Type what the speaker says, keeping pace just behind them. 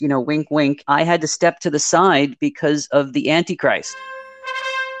wink, wink, I had to step to the side because of the Antichrist.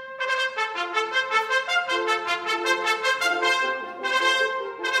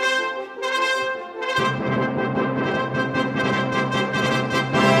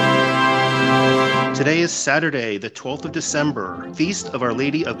 Today is Saturday, the 12th of December, Feast of Our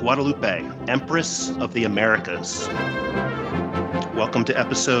Lady of Guadalupe, Empress of the Americas. Welcome to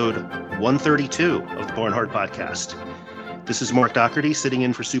episode 132 of the Born Hard Podcast. This is Mark Doherty sitting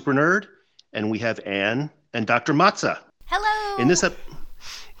in for Super Nerd, and we have Anne and Dr. Matza. Hello. In this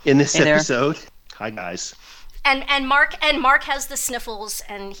episode, hi guys. And Mark has the sniffles,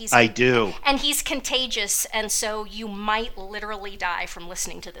 and I do. And he's contagious, and so you might literally die from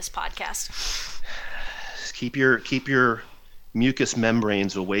listening to this podcast. Keep your mucous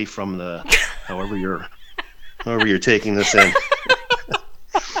membranes away from the however you're taking this in.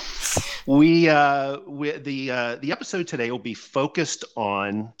 The episode today will be focused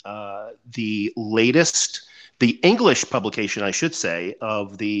on the English publication, I should say,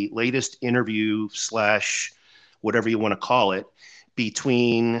 of the latest interview / whatever you want to call it,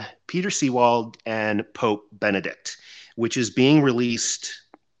 between Peter Seewald and Pope Benedict, which is being released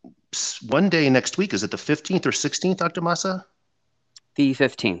one day next week. Is it the 15th or 16th, Dr. Matza? The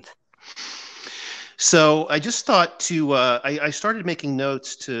 15th. So I just thought I started making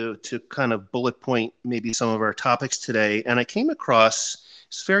notes to kind of bullet point maybe some of our topics today. And I came across,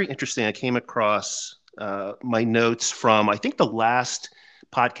 it's very interesting, I came across my notes from, I think, the last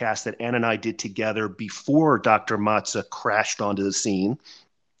podcast that Ann and I did together before Dr. Matza crashed onto the scene.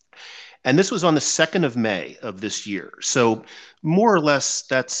 And this was on the 2nd of May of this year. So more or less,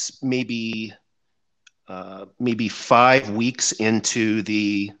 that's maybe 5 weeks into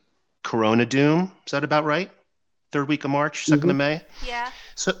the Corona doom. Is that about right? 3rd week of March, 2nd of May? Yeah.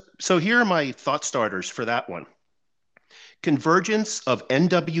 So here are my thought starters for that one. Convergence of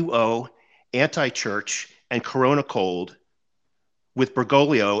NWO, anti-church, and Corona cold with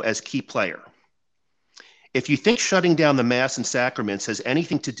Bergoglio as key player. If you think shutting down the Mass and sacraments has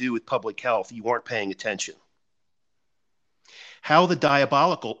anything to do with public health, you aren't paying attention. How the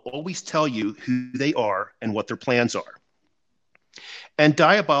diabolical always tell you who they are and what their plans are. And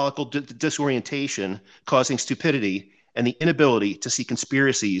diabolical disorientation causing stupidity and the inability to see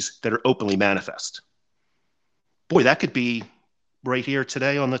conspiracies that are openly manifest. Boy, that could be right here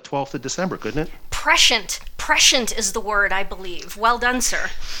today on the 12th of December, couldn't it? Prescient. Prescient is the word, I believe. Well done, sir.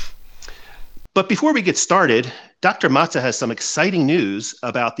 But before we get started, Dr. Matza has some exciting news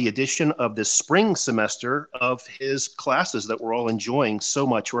about the addition of the spring semester of his classes that we're all enjoying so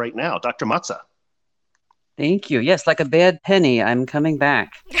much right now. Dr. Matza. Thank you. Yes, like a bad penny, I'm coming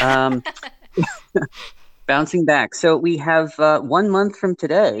back. Bouncing back. So we have 1 month from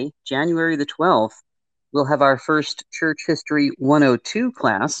today, January the 12th, we'll have our first Church History 102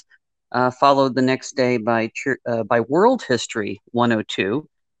 class, followed the next day by World History 102.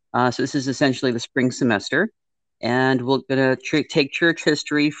 So this is essentially the spring semester, and we're going to take church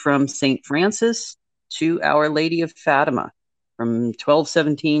history from St. Francis to Our Lady of Fatima, from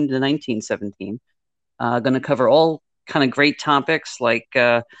 1217 to 1917. Going to cover all kind of great topics like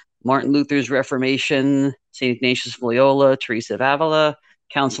Martin Luther's Reformation, St. Ignatius of Loyola, Teresa of Avila,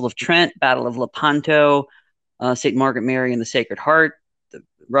 Council of Trent, Battle of Lepanto, St. Margaret Mary and the Sacred Heart, the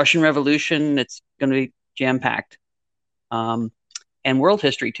Russian Revolution. It's going to be jam-packed. And world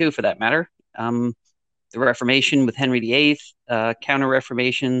history, too, for that matter. The Reformation with Henry VIII,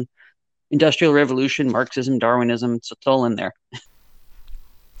 Counter-Reformation, Industrial Revolution, Marxism, Darwinism. It's all in there.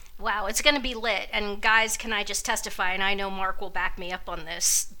 Wow, it's going to be lit. And guys, can I just testify, and I know Mark will back me up on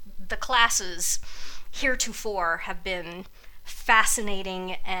this, the classes heretofore have been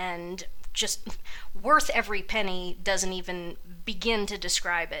fascinating and just worth every penny, doesn't even begin to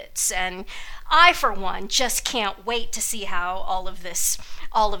describe it. And I, for one, just can't wait to see how all of this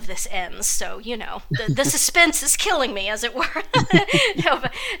ends. So, the suspense is killing me, as it were.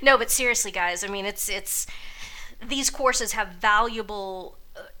 No, but seriously, guys, I mean, it's these courses have valuable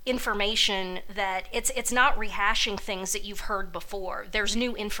information that it's not rehashing things that you've heard before. There's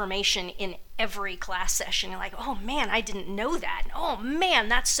new information in every class session. You're like, oh man, I didn't know that. Oh man,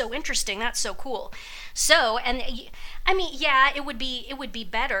 that's so interesting. That's so cool. So, and I mean, yeah, it would be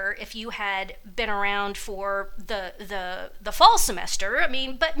better if you had been around for the fall semester. I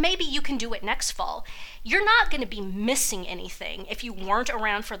mean, but maybe you can do it next fall. You're not going to be missing anything if you weren't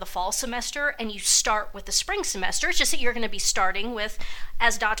around for the fall semester and you start with the spring semester. It's just that you're going to be starting with,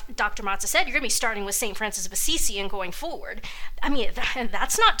 as Dr. Matza said, you're going to be starting with St. Francis of Assisi and going forward. I mean,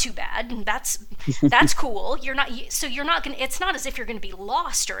 that's not too bad. That's that's cool. You're not gonna. It's not as if you're gonna be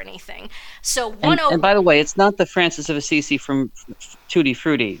lost or anything. So and by the way, it's not the Francis of Assisi from Tutti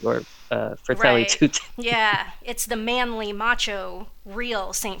Frutti or Fratelli right. Tutti. Yeah, it's the manly, macho,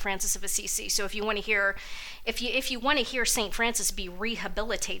 real Saint Francis of Assisi. So if you want to hear, if you want to hear Saint Francis be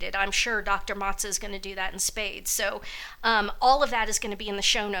rehabilitated, I'm sure Dr. Matza is going to do that in spades. So all of that is going to be in the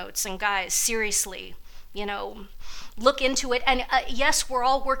show notes. And guys, seriously, look into it. And yes, we're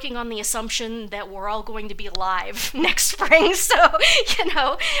all working on the assumption that we're all going to be alive next spring. So,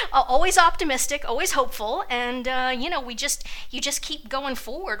 always optimistic, always hopeful. And, you just keep going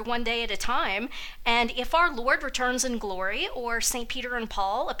forward one day at a time. And if our Lord returns in glory, or St. Peter and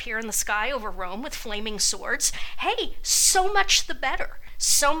Paul appear in the sky over Rome with flaming swords, hey, so much the better.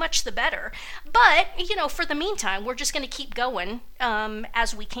 So much the better. But, for the meantime, we're just going to keep going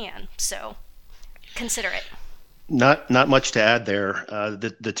as we can. So consider it. Not much to add there.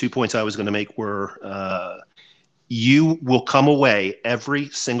 The 2 points I was going to make were you will come away every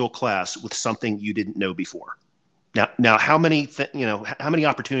single class with something you didn't know before. Now, how many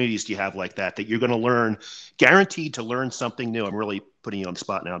opportunities do you have like that you're going to learn, guaranteed to learn something new? I'm really putting you on the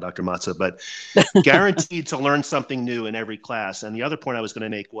spot now, Dr. Matza, but guaranteed to learn something new in every class. And the other point I was going to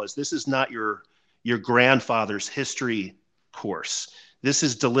make was this is not your grandfather's history course. This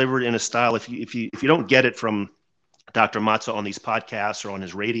is delivered in a style. If you don't get it from Dr. Matza on these podcasts or on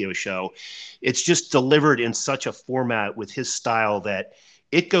his radio show, it's just delivered in such a format with his style that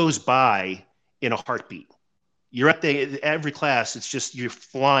it goes by in a heartbeat. You're at every class, it's just you're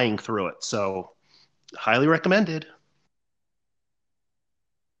flying through it. So highly recommended.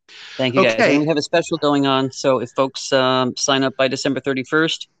 Thank you, guys. And we have a special going on. So if folks sign up by December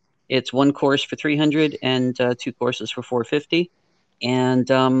 31st, it's one course for $300 and two courses for $450. And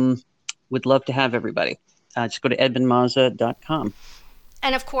would love to have everybody. Just go to edmundmazza.com.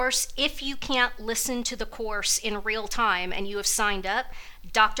 And of course, if you can't listen to the course in real time and you have signed up,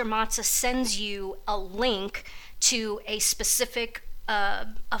 Dr. Matza sends you a link to a specific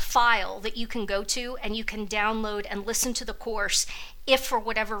a file that you can go to, and you can download and listen to the course if for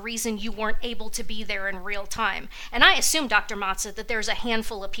whatever reason you weren't able to be there in real time. And I assume, Dr. Matza, that there's a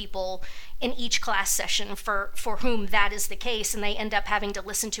handful of people in each class session for whom that is the case, and they end up having to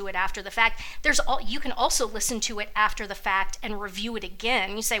listen to it after the fact. You can also listen to it after the fact and review it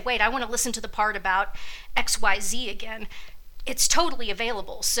again. You say, wait, I want to listen to the part about XYZ again. It's totally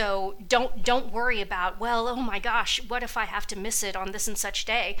available, so don't worry about, well, oh my gosh, what if I have to miss it on this and such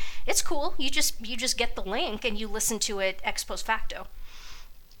day? It's cool. You just get the link and you listen to it ex post facto.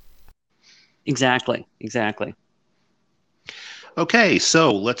 Exactly. Okay,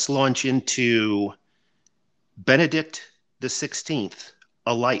 so let's launch into Benedict XVI,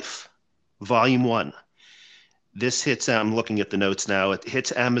 A Life, Volume 1. This hits, I'm looking at the notes now, it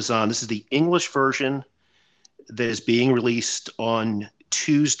hits Amazon. This is the English version that is being released on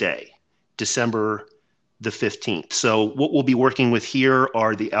Tuesday, December the 15th. So what we'll be working with here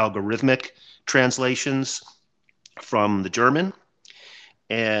are the algorithmic translations from the German.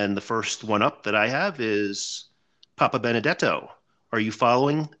 And the first one up that I have is Papa Benedetto. Are you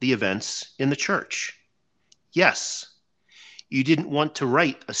following the events in the church? Yes. You didn't want to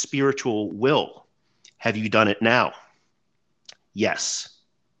write a spiritual will. Have you done it now? Yes.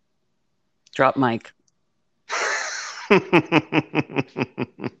 Drop mic.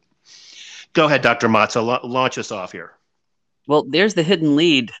 Go ahead, Dr. Matza. Launch us off here. Well, there's the hidden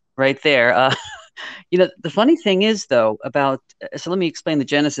lead right there. The funny thing is, though, so let me explain the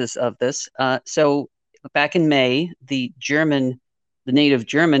genesis of this. So back in May, the native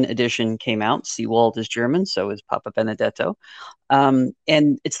German edition came out. Seewald is German, so is Papa Benedetto.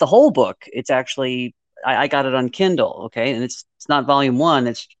 And it's the whole book. It's actually, I got it on Kindle, okay? And it's not volume 1,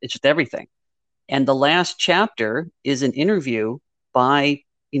 it's just everything. And the last chapter is an interview by,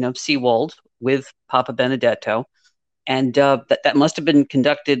 Seewald with Papa Benedetto. And that must have been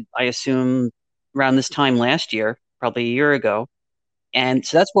conducted, I assume, around this time last year, probably a year ago. And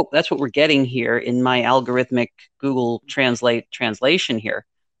so that's what we're getting here in my algorithmic Google translation here.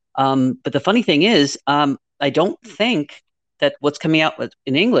 But the funny thing is, I don't think that what's coming out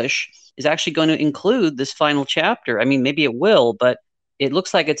in English is actually going to include this final chapter. I mean, maybe it will, but it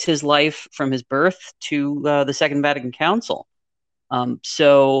looks like it's his life from his birth to the Second Vatican Council.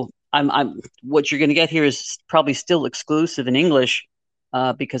 So what you're going to get here is probably still exclusive in English,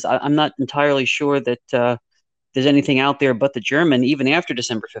 because I'm not entirely sure that there's anything out there but the German, even after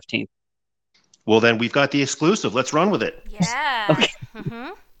December 15th. Well, then we've got the exclusive. Let's run with it. Yeah. Okay.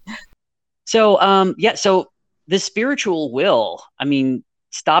 Mm-hmm. So, so this spiritual will,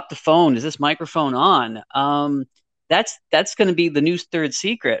 stop the phone. Is this microphone on? That's going to be the new third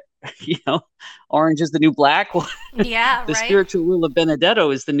secret. orange is the new black. Yeah, The right. spiritual rule of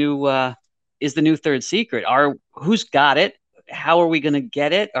Benedetto is the new third secret. Who's got it? How are we going to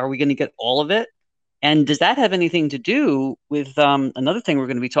get it? Are we going to get all of it? And does that have anything to do with another thing we're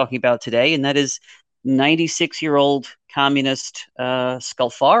going to be talking about today? And that is 96-year-old communist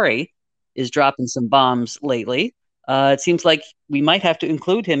Scalfari is dropping some bombs lately. It seems like we might have to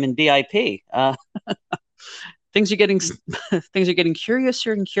include him in BIP. Things are getting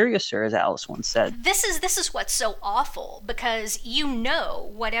curiouser and curiouser, as Alice once said. This is what's so awful, because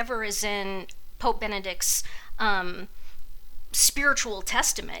whatever is in Pope Benedict's spiritual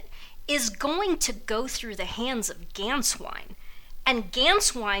testament is going to go through the hands of Ganswein. And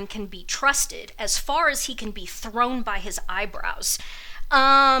Ganswein can be trusted as far as he can be thrown by his eyebrows.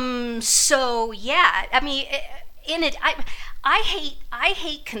 So yeah, I mean, I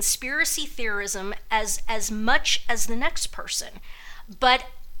hate conspiracy theorism as much as the next person, but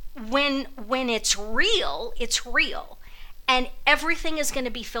when it's real, it's real. And everything is going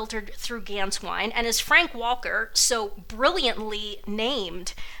to be filtered through Ganswein. And as Frank Walker so brilliantly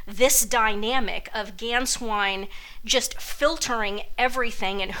named this dynamic of Ganswein just filtering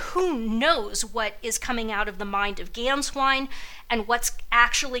everything, and who knows what is coming out of the mind of Ganswein and what's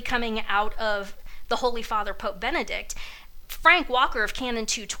actually coming out of the Holy Father Pope Benedict. Frank Walker of Canon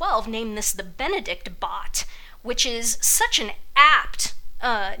 212 named this the Benedict bot, which is such an apt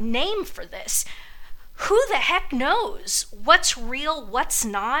name for this. Who the heck knows what's real, what's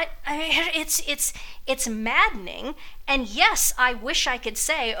not? I mean, it's maddening. And yes, I wish I could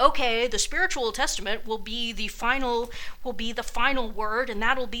say, okay, the spiritual testament will be the final word, and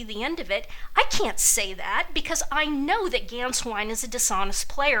that'll be the end of it. I can't say that, because I know that Ganswein is a dishonest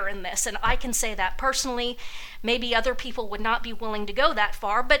player in this, and I can say that personally. Maybe other people would not be willing to go that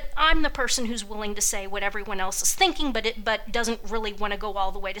far, but I'm the person who's willing to say what everyone else is thinking, but doesn't really want to go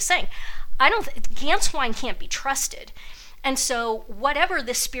all the way to saying. Ganswein can't be trusted. And so whatever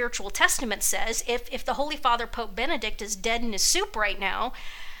this spiritual testament says, if the Holy Father Pope Benedict is dead in his soup right now,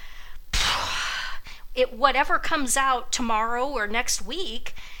 whatever comes out tomorrow or next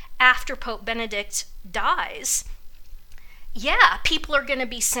week after Pope Benedict dies, yeah, people are going to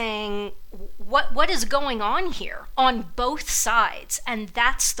be saying, what is going on here on both sides? And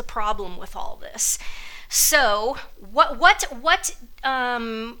that's the problem with all this. So, what, Dr.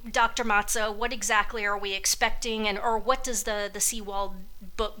 Matza, what exactly are we expecting, or what does the Seewald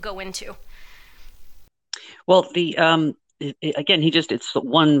book go into? Well, again, it's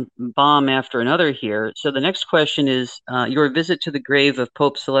one bomb after another here. So the next question is your visit to the grave of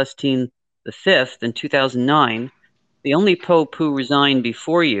Pope Celestine V in 2009, the only pope who resigned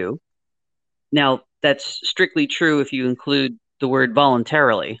before you. Now, that's strictly true if you include the word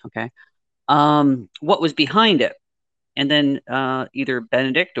voluntarily, okay? What was behind it? And then either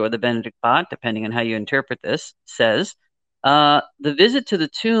Benedict or the Benedict bot, depending on how you interpret this, says, the visit to the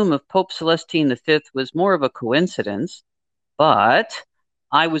tomb of Pope Celestine V was more of a coincidence, but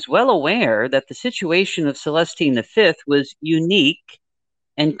I was well aware that the situation of Celestine V was unique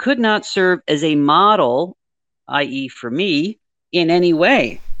and could not serve as a model, i.e. for me, in any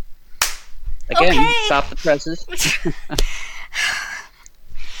way. Again, okay. Stop the presses.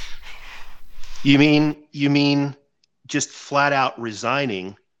 You mean just flat out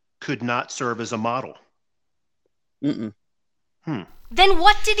resigning could not serve as a model? Mm-mm. Then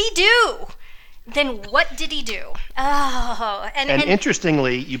what did he do? Oh, and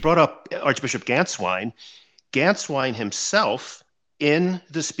interestingly, you brought up Archbishop Ganswein. Ganswein himself, in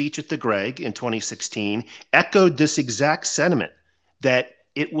the speech at the Greg in 2016, echoed this exact sentiment, that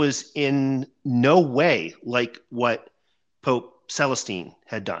it was in no way like what Pope Celestine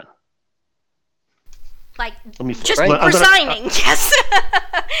had done. Like just resigning, yes.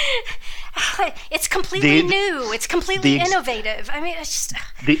 It's completely new. It's completely innovative. I mean, it's just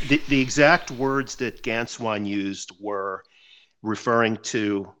the exact words that Ganswein used were referring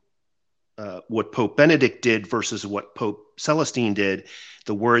to what Pope Benedict did versus what Pope Celestine did.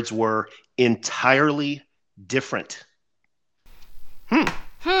 The words were entirely different.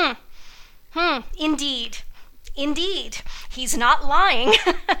 Indeed. He's not lying.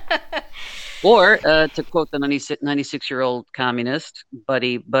 Or, to quote the 96-year-old communist,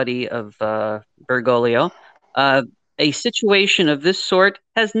 buddy of Bergoglio, a situation of this sort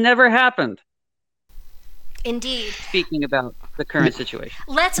has never happened. Indeed. Speaking about the current situation.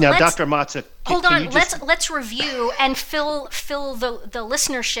 Dr. Matza, hold on. Let's review and fill the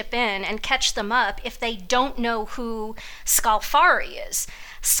listenership in and catch them up if they don't know who Scalfari is.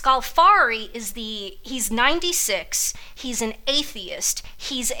 Scalfari he's 96, he's an atheist,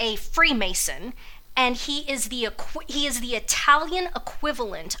 he's a Freemason, and he is the Italian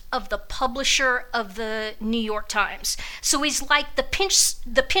equivalent of the publisher of the New York Times. So he's like the Pinch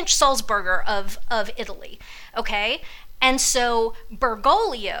Sulzberger of Italy, okay? And so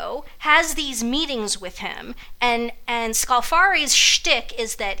Bergoglio has these meetings with him, and Scalfari's shtick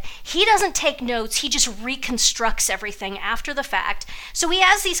is that he doesn't take notes, he just reconstructs everything after the fact. So he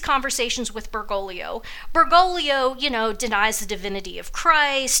has these conversations with Bergoglio. Bergoglio, denies the divinity of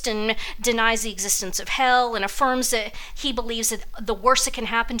Christ and denies the existence of hell and affirms that he believes that the worst that can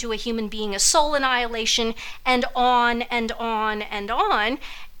happen to a human being is soul annihilation, and on and on and on.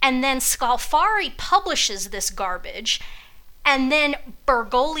 And then Scalfari publishes this garbage, and then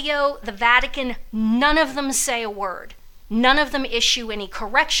Bergoglio, the Vatican, none of them say a word. None of them issue any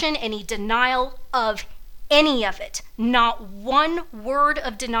correction, any denial of any of it. Not one word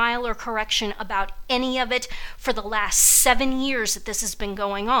of denial or correction about any of it for the last 7 years that this has been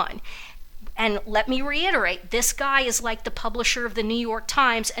going on. And let me reiterate, this guy is like the publisher of the New York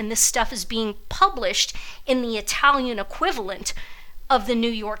Times, and this stuff is being published in the Italian equivalent of the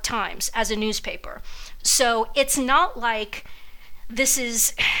New York Times as a newspaper. So it's not like this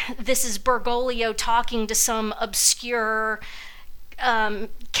is Bergoglio talking to some obscure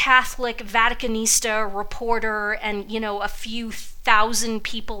Catholic Vaticanista reporter and a few thousand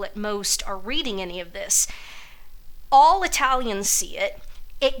people at most are reading any of this. All Italians see it.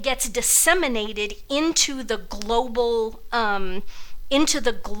 It gets disseminated into the global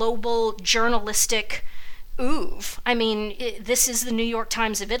journalistic oeuvre. I mean, this is the New York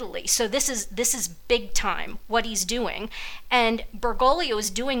Times of Italy, so this is big time what he's doing, and Bergoglio is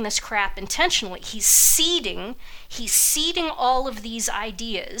doing this crap intentionally. He's seeding all of these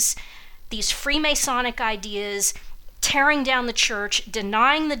ideas, these Freemasonic ideas, tearing down the church,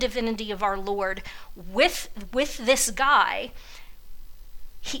 denying the divinity of our Lord with this guy.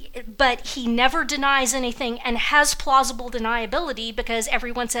 But he never denies anything and has plausible deniability, because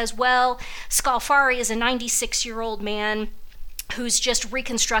everyone says, well, Scalfari is a 96-year-old man who's just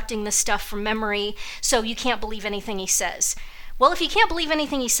reconstructing this stuff from memory, so you can't believe anything he says. Well, if you can't believe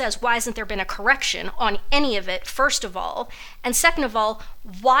anything he says, why hasn't there been a correction on any of it, first of all? And second of all,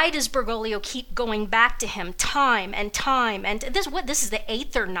 why does Bergoglio keep going back to him time and time? And this is the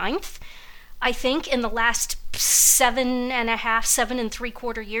 8th or 9th? I think in the last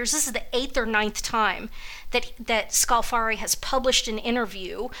 7.75 years, this is the 8th or 9th time that Scalfari has published an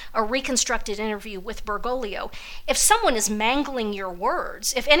interview, a reconstructed interview with Bergoglio. If someone is mangling your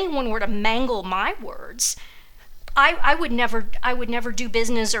words, if anyone were to mangle my words, I would never do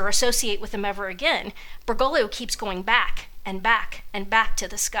business or associate with them ever again. Bergoglio keeps going back and back and back to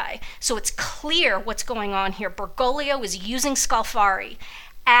this guy. So it's clear what's going on here. Bergoglio is using Scalfari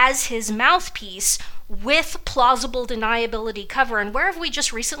as his mouthpiece with plausible deniability cover. And where have we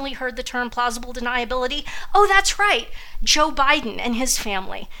just recently heard the term plausible deniability? Oh, that's right, Joe Biden and his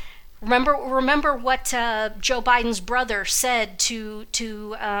family. Remember what Joe Biden's brother said to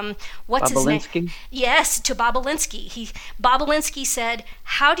what's his name? Yes, to Bobulinski. Bobulinski said,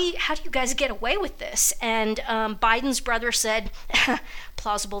 "How do you guys get away with this?" And Biden's brother said,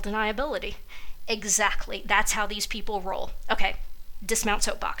 "Plausible deniability." Exactly. That's how these people roll. Okay. Dismount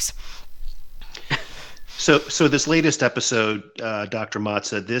soapbox. So this latest episode, Dr.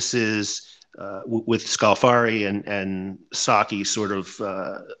 Matza, this is with Scalfari and Psaki sort of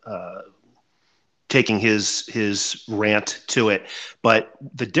taking his rant to it. But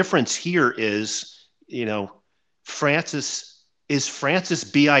the difference here is, Francis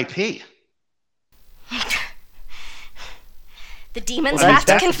BIP. The demons have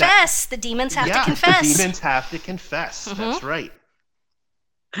to confess. The demons have to confess. The demons have to confess. Mm-hmm. That's right.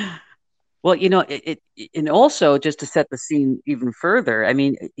 Well, and also just to set the scene even further, I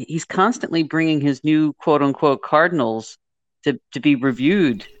mean, he's constantly bringing his new quote unquote cardinals to be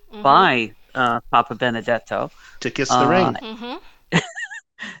reviewed by Papa Benedetto to kiss the ring.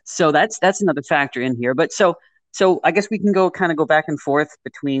 So that's another factor in here. But so I guess we can go back and forth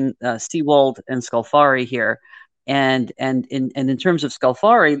between Seewald and Scalfari here. And in terms of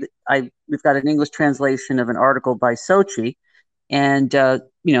Scalfari, we've got an English translation of an article by Sochi. And,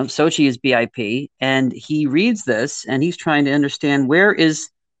 Sochi is BIP, and he reads this, and he's trying to understand where is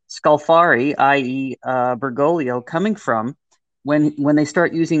Scalfari, i.e. Bergoglio, coming from when they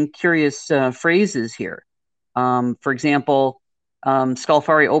start using curious phrases here. For example,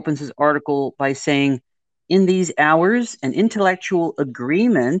 Scalfari opens his article by saying, "In these hours, an intellectual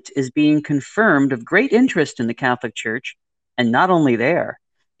agreement is being confirmed of great interest in the Catholic Church, and not only there.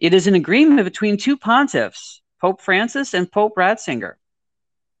 It is an agreement between two pontiffs, Pope Francis and Pope Ratzinger."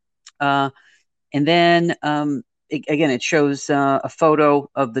 And then again, it shows a photo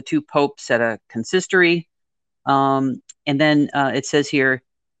of the two popes at a consistory. And then it says here,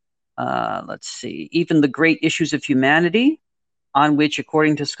 let's see, even the great issues of humanity, on which,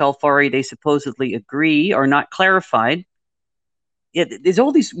 according to Scalfari, they supposedly agree, are not clarified. There's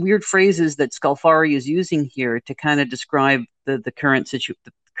all these weird phrases that Scalfari is using here to kind of describe the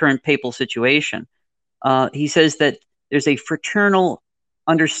current papal situation. He says that there's a fraternal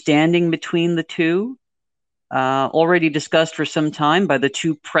understanding between the two, already discussed for some time by the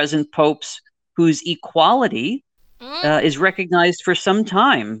two present popes, whose equality is recognized for some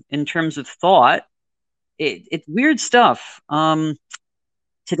time in terms of thought. It's weird stuff.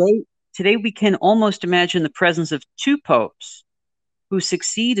 Today we can almost imagine the presence of two popes who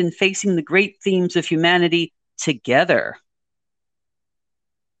succeed in facing the great themes of humanity together.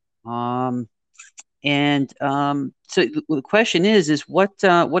 So the question is what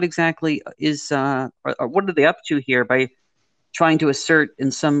exactly is or what are they up to here by trying to assert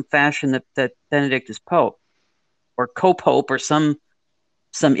in some fashion that Benedict is pope or co-pope or some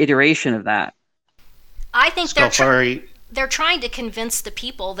iteration of that? I think they're trying to convince the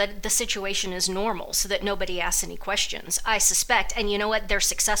people that the situation is normal so that nobody asks any questions, I suspect. And you know what? They're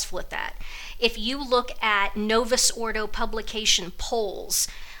successful at that. If you look at Novus Ordo publication polls,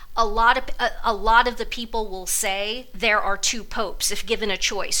 a lot of the people will say there are two popes if given a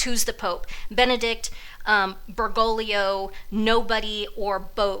choice. Who's the pope? Benedict, Bergoglio, nobody, or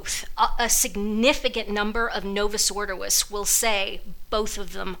both. A significant number of Novus Ordoists will say both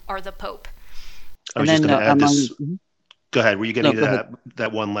of them are the pope. I was just going to add this. Go ahead. Were you getting to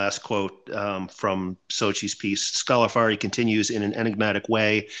that one last quote from Sochi's piece? Scalfari continues in an enigmatic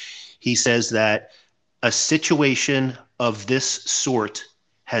way. He says that a situation of this sort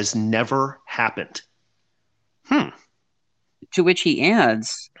has never happened. To which he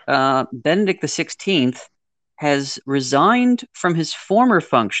adds, Benedict XVI has resigned from his former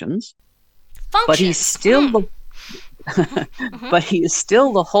functions. But he's still but he is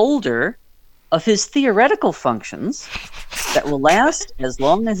still the holder of his theoretical functions that will last as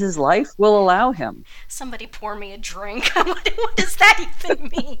long as his life will allow him. Somebody pour me a drink. What does that even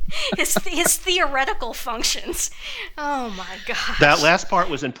mean? His theoretical functions. Oh my gosh. That last part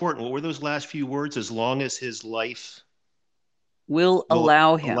was important. What were those last few words? As long as his life will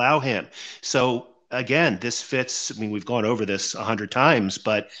allow him. Allow him. So again, this fits. I mean, we've gone over this 100 times,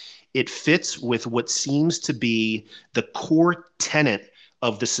 but it fits with what seems to be the core tenet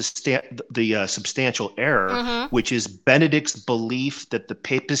of the substantial error, which is Benedict's belief that the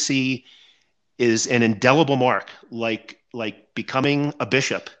papacy is an indelible mark, like becoming a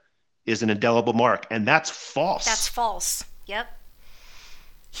bishop is an indelible mark, and that's false. That's false. Yep.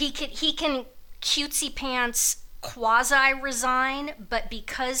 He can cutesy pants quasi resign, but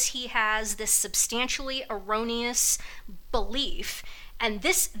because he has this substantially erroneous belief, and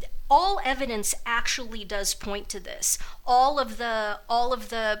this all evidence actually does point to this. All of the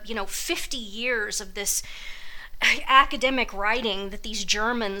 50 years of this academic writing that these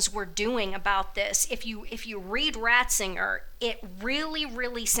Germans were doing about this, if you read Ratzinger, it really,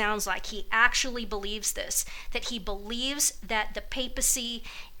 really sounds like he actually believes this, that he believes that the papacy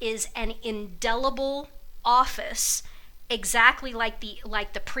is an indelible office, exactly like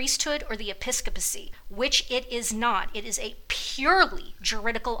the priesthood or the episcopacy, which it is not. It is a purely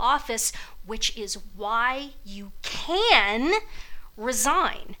juridical office, which is why you can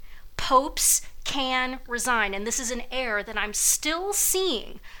resign. Popes can resign, and this is an error that I'm still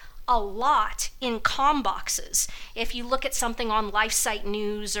seeing a lot in comm boxes. If you look at something on LifeSite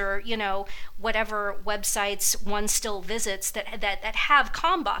News or whatever websites one still visits that have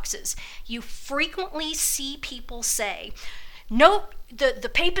comm boxes, you frequently see people say, "No,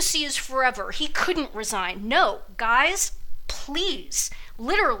 the papacy is forever. He couldn't resign." No, guys, please,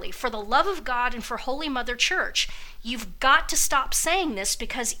 literally, for the love of God and for Holy Mother Church, you've got to stop saying this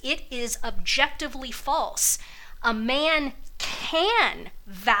because it is objectively false. A man can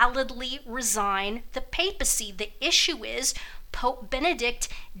validly resign the papacy. The issue is Pope Benedict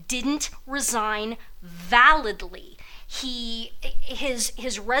didn't resign validly.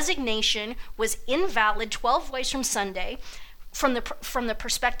 His resignation was invalid 12 ways from Sunday from the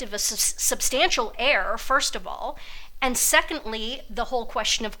perspective of substantial error, first of all, and secondly, the whole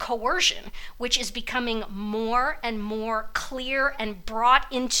question of coercion, which is becoming more and more clear and brought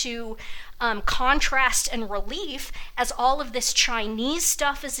into contrast and relief as all of this Chinese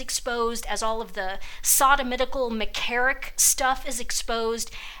stuff is exposed, as all of the sodomitical McCarrick stuff is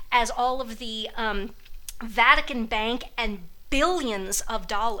exposed, as all of the Vatican Bank and billions of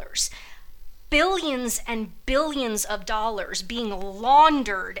dollars. billions and billions of dollars being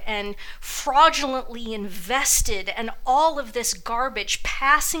laundered and fraudulently invested, and all of this garbage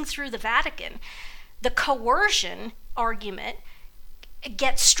passing through the Vatican, the coercion argument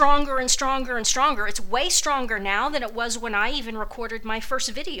gets stronger and stronger and stronger. It's way stronger now than it was when I even recorded my first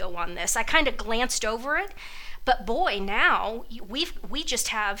video on this. I kind of glanced over it, but boy, now we just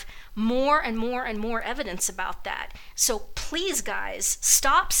have more and more and more evidence about that. So please, guys,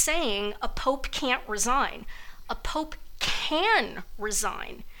 stop saying a pope can't resign. A pope can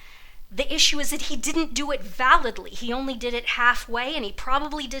resign. The issue is that he didn't do it validly. He only did it halfway, and he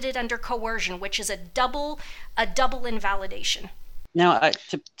probably did it under coercion, which is a double invalidation. Now,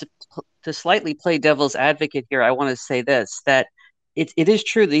 to slightly play devil's advocate here, I want to say this, that it is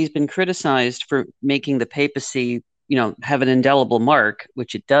true that he's been criticized for making the papacy, have an indelible mark,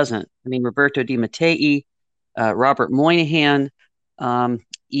 which it doesn't. I mean, Roberto Di Mattei, Robert Moynihan,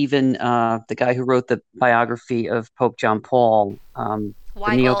 even the guy who wrote the biography of Pope John Paul, the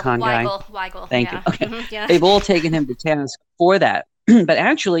neocon guy. Weigel. Thank you. Okay. Mm-hmm, yeah. They've all taken him to task for that. But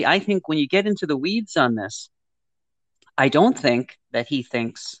actually, I think when you get into the weeds on this, I don't think that he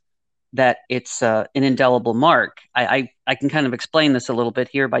thinks that it's an indelible mark. I can kind of explain this a little bit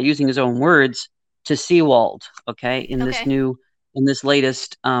here by using his own words to Seewald, okay, in this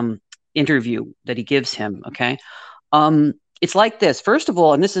latest interview that he gives him, okay? It's like this. First of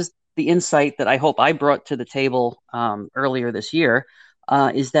all, and this is the insight that I hope I brought to the table earlier this year,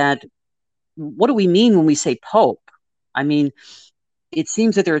 is that what do we mean when we say pope? I mean, it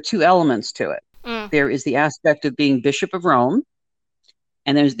seems that there are two elements to it. There is the aspect of being Bishop of Rome,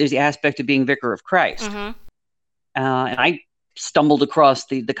 and there's the aspect of being Vicar of Christ. Mm-hmm. And I stumbled across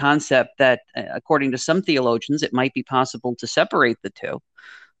the concept that, according to some theologians, it might be possible to separate the two.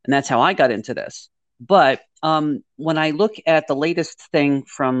 And that's how I got into this. But when I look at the latest thing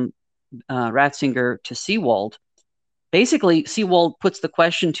from Ratzinger to Seewald, basically Seewald puts the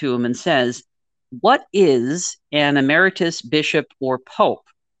question to him and says, what is an emeritus bishop or pope?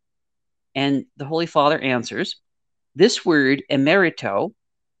 And the Holy Father answers, this word emerito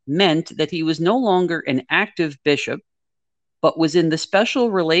meant that he was no longer an active bishop, but was in the special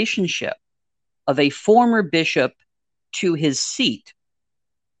relationship of a former bishop to his seat.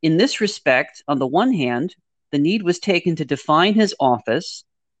 In this respect, on the one hand, the need was taken to define his office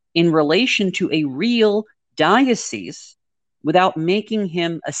in relation to a real diocese without making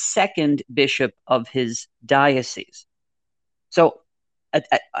him a second bishop of his diocese. So at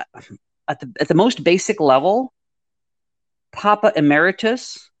the most basic level, Papa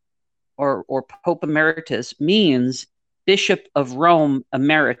Emeritus or Pope Emeritus means Bishop of Rome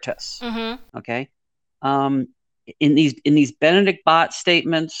Emeritus. Mm-hmm. Okay, in these Benedict Bott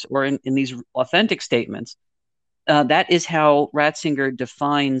statements or in these authentic statements, that is how Ratzinger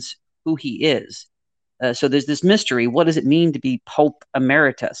defines who he is. So there's this mystery. What does it mean to be Pope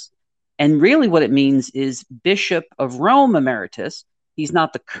Emeritus? And really, what it means is Bishop of Rome Emeritus. He's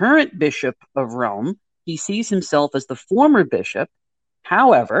not the current Bishop of Rome. He sees himself as the former bishop.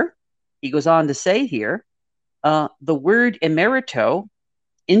 However, he goes on to say here, the word emerito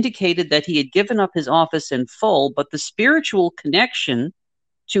indicated that he had given up his office in full, but the spiritual connection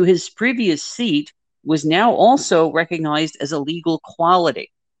to his previous seat was now also recognized as a legal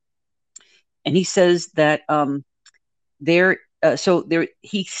quality. And he says that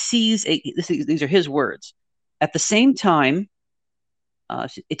he sees these are his words. At the same time,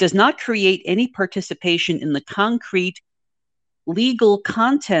 it does not create any participation in the concrete legal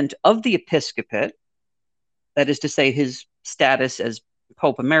content of the episcopate, that is to say, his status as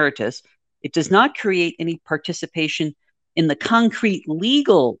Pope Emeritus. It does not create any participation in the concrete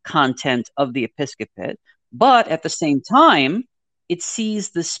legal content of the episcopate, but at the same time, it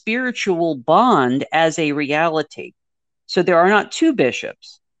sees the spiritual bond as a reality. So there are not two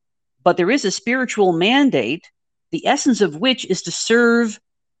bishops, but there is a spiritual mandate, the essence of which is to serve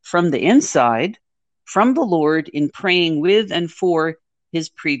from the inside, from the Lord, in praying with and for his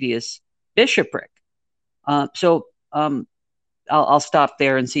previous bishopric. So I'll stop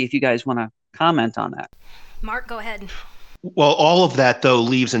there and see if you guys want to comment on that. Mark, go ahead. Well, all of that, though,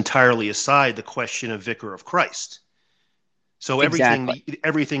 leaves entirely aside the question of Vicar of Christ. So everything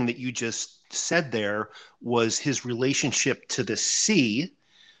that you just said there was his relationship to the see,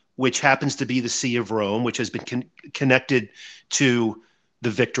 which happens to be the See of Rome, which has been connected to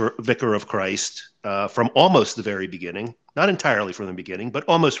the Vicar of Christ from almost the very beginning, not entirely from the beginning, but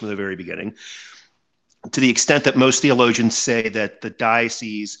almost from the very beginning, to the extent that most theologians say that the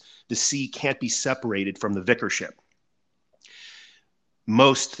diocese, the see, can't be separated from the vicarship.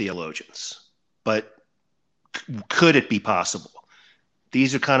 Most theologians. But could it be possible?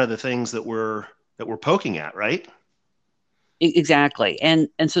 these are kind of the things that we're poking at, right? Exactly. And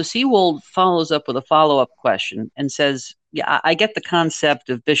so Seawold follows up with a follow-up question and says, yeah, I get the concept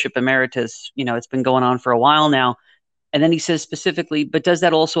of Bishop Emeritus. It's been going on for a while now. And then he says specifically, but does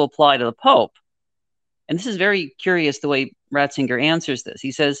that also apply to the Pope? And this is very curious the way Ratzinger answers this.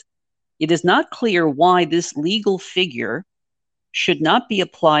 He says, it is not clear why this legal figure should not be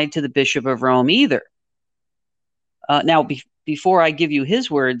applied to the Bishop of Rome either. Now, before I give you his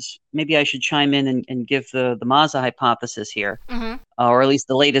words, maybe I should chime in and give the Mazza hypothesis here, or at least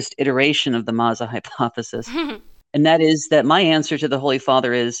the latest iteration of the Mazza hypothesis. And that is that my answer to the Holy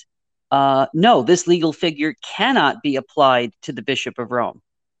Father is, no, this legal figure cannot be applied to the Bishop of Rome,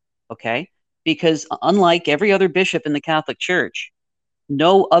 okay? Because unlike every other bishop in the Catholic Church,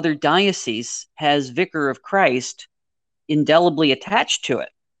 no other diocese has Vicar of Christ indelibly attached to it.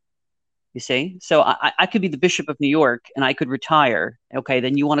 You see? So I could be the Bishop of New York and I could retire. Okay,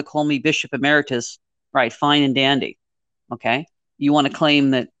 then you want to call me Bishop Emeritus, right, fine and dandy. Okay? You want to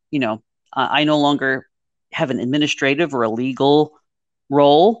claim that, I no longer have an administrative or a legal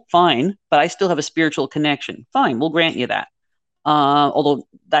role, fine, but I still have a spiritual connection. Fine, we'll grant you that. Although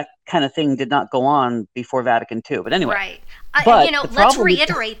that kind of thing did not go on before Vatican II. But anyway. Right. Let's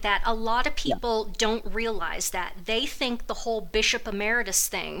reiterate that. A lot of people don't realize that. They think the whole Bishop Emeritus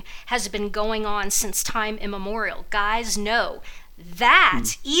thing has been going on since time immemorial. Guys, no.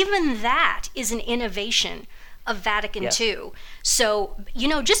 That, even that, is an innovation of Vatican II. So,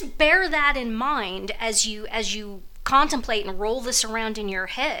 just bear that in mind as you contemplate and roll this around in your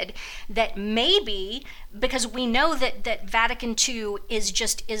head, that maybe, because we know that Vatican II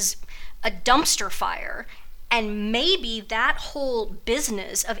is a dumpster fire, and maybe that whole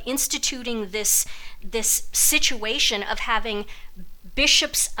business of instituting this situation of having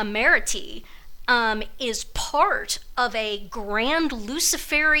bishops emeriti is part of a grand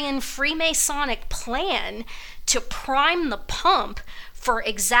Luciferian Freemasonic plan to prime the pump for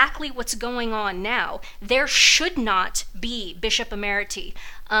exactly what's going on now. There should not be Bishop Emeriti.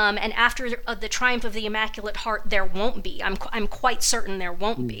 And after the triumph of the Immaculate Heart, there won't be. I'm quite certain there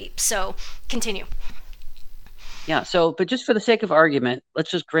won't be. So, continue. Yeah, but just for the sake of argument, let's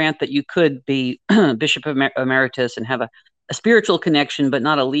just grant that you could be Bishop Emeritus and have a spiritual connection, but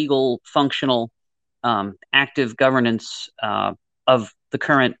not a legal, functional, active governance of the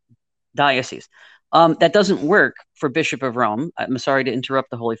current diocese. That doesn't work for Bishop of Rome. I'm sorry to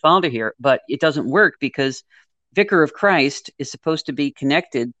interrupt the Holy Father here, but it doesn't work because Vicar of Christ is supposed to be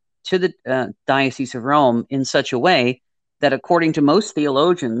connected to the Diocese of Rome in such a way that, according to most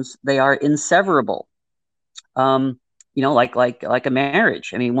theologians, they are inseverable. Like a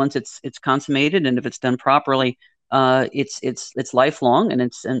marriage. I mean, once it's consummated, and if it's done properly, it's lifelong,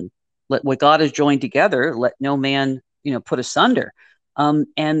 and what God has joined together, let no man put asunder.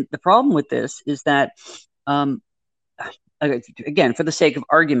 And the problem with this is that, again, for the sake of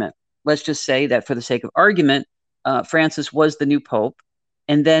argument, let's just say that for the sake of argument, Francis was the new pope,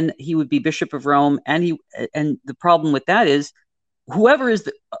 and then he would be Bishop of Rome. And the problem with that is, whoever is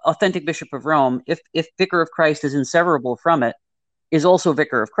the authentic Bishop of Rome, if Vicar of Christ is inseverable from it, is also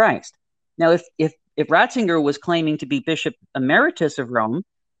Vicar of Christ. Now, if Ratzinger was claiming to be Bishop Emeritus of Rome,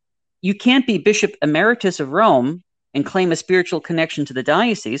 you can't be Bishop Emeritus of Rome and claim a spiritual connection to the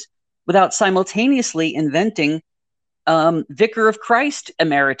diocese without simultaneously inventing Vicar of Christ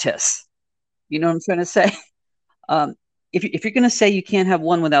Emeritus. You know what I'm trying to say? If you're going to say you can't have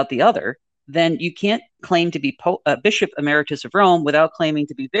one without the other, then you can't claim to be Bishop Emeritus of Rome without claiming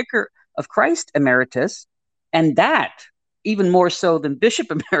to be Vicar of Christ Emeritus. And that, even more so than Bishop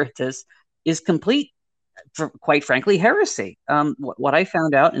Emeritus, is complete, quite frankly, heresy. What I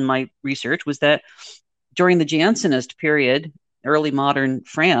found out in my research was that during the Jansenist period, early modern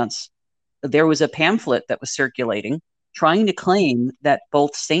France, there was a pamphlet that was circulating trying to claim that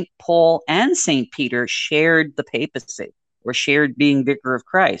both St. Paul and St. Peter shared the papacy, or shared being Vicar of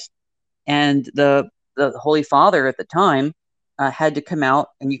Christ. And the Holy Father at the time had to come out,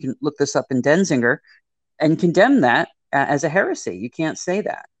 and you can look this up in Denzinger, and condemn that as a heresy. You can't say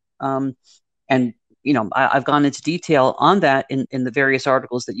that. And I've gone into detail on that in the various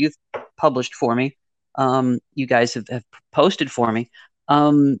articles that you've published for me. You guys have posted for me.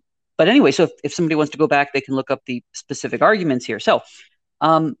 But anyway, so if somebody wants to go back, they can look up the specific arguments here. So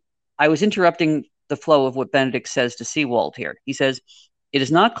I was interrupting the flow of what Benedict says to Seawold here. He says, it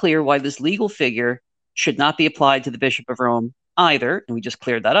is not clear why this legal figure should not be applied to the Bishop of Rome either, and we just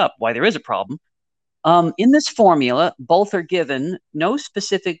cleared that up, why there is a problem. In this formula, both are given no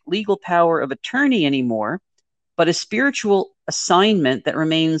specific legal power of attorney anymore, but a spiritual assignment that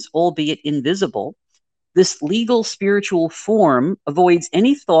remains, albeit invisible, This legal spiritual form avoids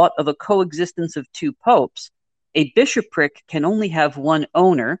any thought of a coexistence of two popes. A bishopric can only have one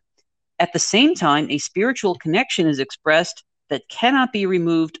owner. At the same time, a spiritual connection is expressed that cannot be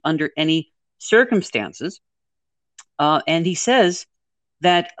removed under any circumstances. And he says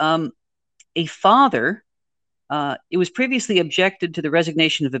that a father, it was previously objected to the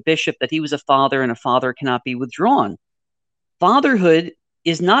resignation of a bishop that he was a father and a father cannot be withdrawn. Fatherhood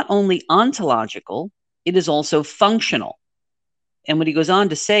is not only ontological, it is also functional. And what he goes on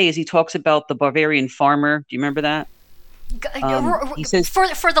to say is he talks about the Bavarian farmer. Do you remember that? He says, for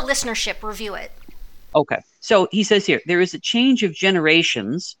the listenership, review it. Okay. So he says here, there is a change of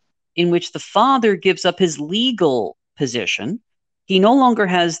generations in which the father gives up his legal position. He no longer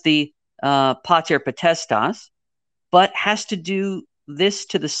has the pater potestas, but has to do this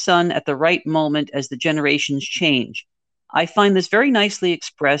to the son at the right moment as the generations change. I find this very nicely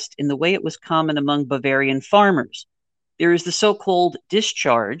expressed in the way it was common among Bavarian farmers. There is the so-called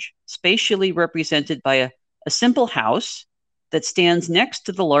discharge, spatially represented by a simple house that stands next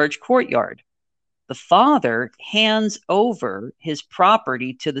to the large courtyard. The father hands over his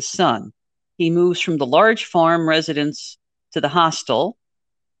property to the son. He moves from the large farm residence to the hostel,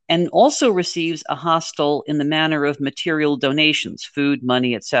 and also receives a hostel in the manner of material donations, food,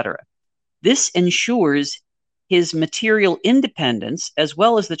 money, etc. This ensures his material independence, as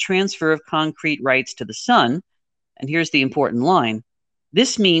well as the transfer of concrete rights to the son. And here's the important line.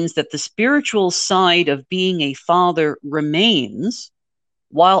 This means that the spiritual side of being a father remains,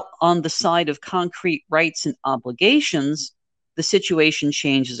 while on the side of concrete rights and obligations, the situation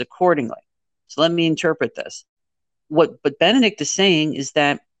changes accordingly. So let me interpret this. What Benedict is saying is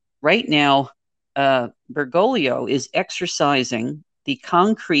that right now, Bergoglio is exercising the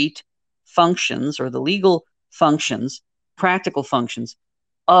concrete functions or the legal functions, practical functions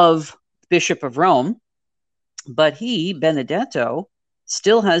of Bishop of Rome, but he, Benedetto,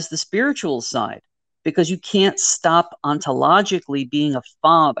 still has the spiritual side, because you can't stop ontologically being a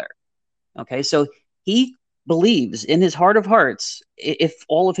father. Okay, so he believes in his heart of hearts, if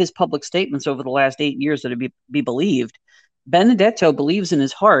all of his public statements over the last 8 years are to be believed, Benedetto believes in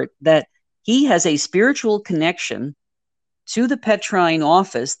his heart that he has a spiritual connection to the Petrine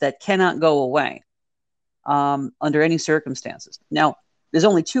office that cannot go away under any circumstances. Now, there's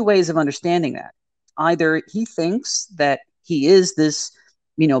only two ways of understanding that. Either he thinks that he is this,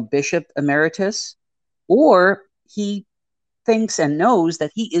 Bishop Emeritus, or he thinks and knows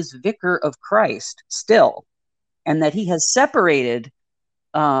that he is Vicar of Christ still, and that he has separated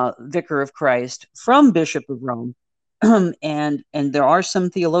Vicar of Christ from Bishop of Rome. and there are some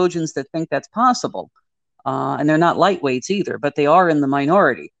theologians that think that's possible. And they're not lightweights either, but they are in the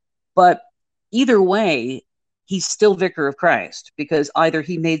minority. But either way, he's still Vicar of Christ, because either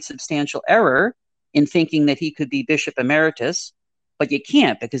he made substantial error in thinking that he could be Bishop Emeritus, but you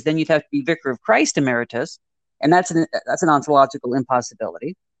can't, because then you'd have to be Vicar of Christ Emeritus, and that's an ontological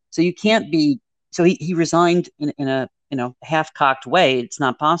impossibility. So you can't be. So he resigned in a half-cocked way. It's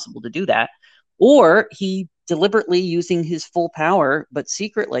not possible to do that. Or he deliberately, using his full power, but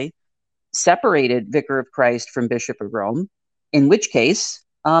secretly separated Vicar of Christ from Bishop of Rome, in which case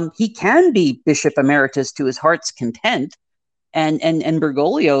he can be Bishop Emeritus to his heart's content, and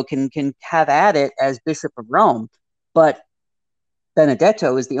Bergoglio can have at it as Bishop of Rome, but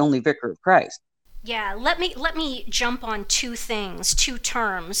Benedetto is the only Vicar of Christ. Yeah, let me jump on two things, two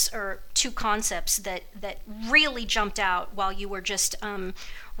terms, or two concepts that really jumped out while you were just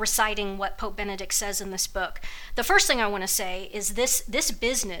reciting what Pope Benedict says in this book. The first thing I want to say is this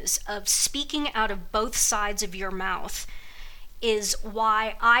business of speaking out of both sides of your mouth is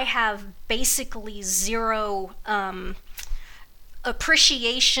why I have basically zero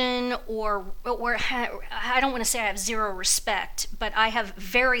appreciation or I don't want to say I have zero respect, but I have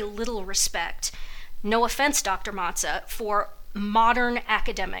very little respect, no offense, Dr. Mazza, for modern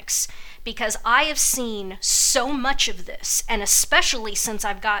academics, because I have seen so much of this, and especially since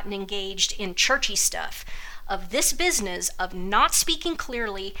I've gotten engaged in churchy stuff, of this business of not speaking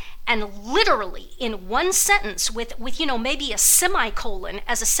clearly and literally in one sentence with maybe a semicolon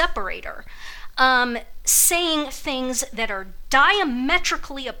as a separator, saying things that are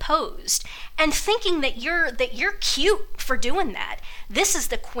diametrically opposed and thinking that you're cute for doing that. This is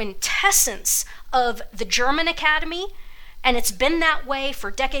the quintessence of the German Academy, and it's been that way for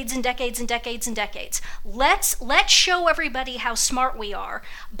decades and decades and decades and decades. Let's show everybody how smart we are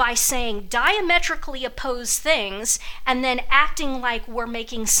by saying diametrically opposed things and then acting like we're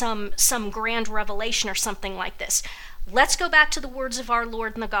making some grand revelation or something like this. Let's go back to the words of our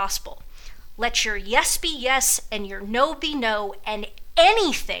Lord in the gospel. Let your yes be yes and your no be no, and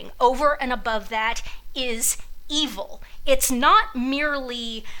Anything over and above that is evil. It's not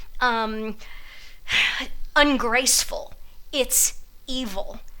merely ungraceful, it's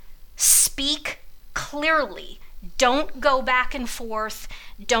evil. Speak clearly. Don't go back and forth.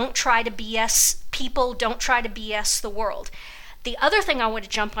 Don't try to BS people. Don't try to BS the world. The other thing I want to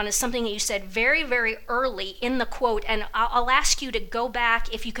jump on is something that you said very, very early in the quote, and I'll ask you to go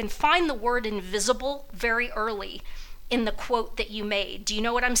back if you can find the word invisible very early in the quote that you made. Do you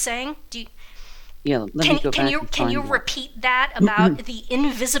know what I'm saying? Yeah, let me go back. Can you repeat that about the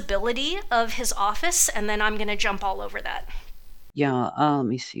invisibility of his office, and then I'm going to jump all over that. Yeah, let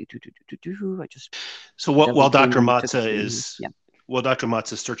me see. I just So while Dr. Matza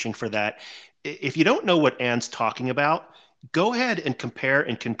is searching for that, if you don't know what Anne's talking about, go ahead and compare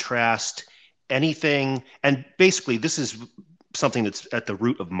and contrast anything. And basically, this is something that's at the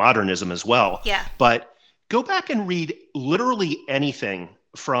root of modernism as well. Yeah. But go back and read literally anything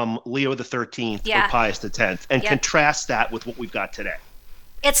from Leo the 13th or Pius the 10th and contrast that with what we've got today.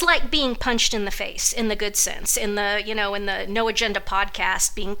 It's like being punched in the face in the good sense, in the No Agenda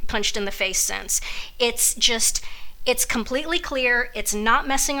podcast, being punched in the face sense. It's completely clear. It's not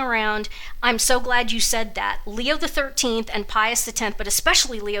messing around. I'm so glad you said that. Leo the 13th and Pius the 10th, but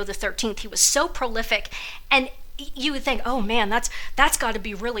especially Leo the 13th, he was so prolific. And you would think, oh man, that's got to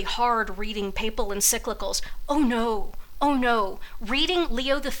be really hard reading papal encyclicals. Oh no. Reading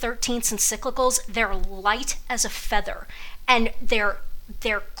Leo the 13th's encyclicals, they're light as a feather. And they're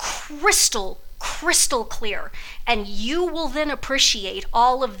crystal clear. And you will then appreciate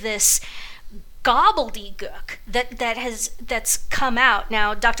all of this gobbledygook that's come out.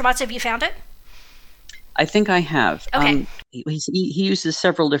 Now, Dr. Matza, have you found it? I think I have. Okay. He uses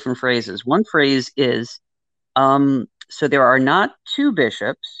several different phrases. One phrase is, so there are not two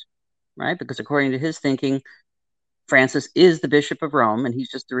bishops, right? Because according to his thinking, Francis is the Bishop of Rome, and he's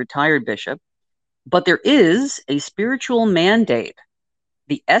just a retired bishop. But there is a spiritual mandate,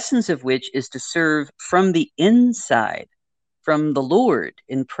 the essence of which is to serve from the inside, from the Lord,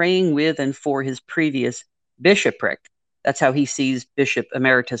 in praying with and for his previous bishopric. That's how he sees Bishop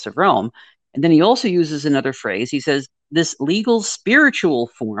Emeritus of Rome. And then he also uses another phrase. He says, this legal spiritual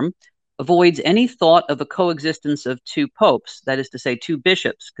form avoids any thought of a coexistence of two popes, that is to say, two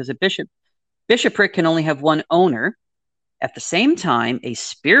bishops, because a bishopric can only have one owner. At the same time, a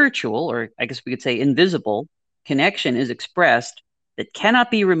spiritual, or I guess we could say invisible, connection is expressed that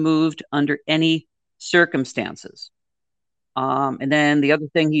cannot be removed under any circumstances. And then the other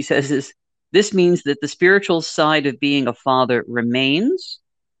thing he says is, this means that the spiritual side of being a father remains,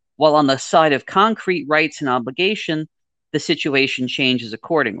 while on the side of concrete rights and obligation, the situation changes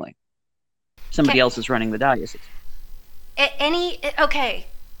accordingly. Somebody else is running the diocese.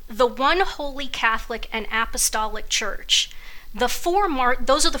 The one holy Catholic and Apostolic Church. Those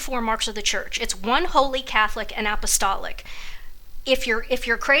are the four marks of the Church. It's one holy Catholic and Apostolic. If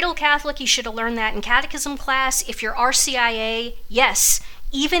you're cradle Catholic, you should have learned that in catechism class. If you're RCIA, yes.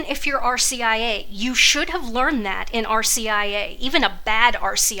 Even if you're RCIA, you should have learned that in RCIA, even a bad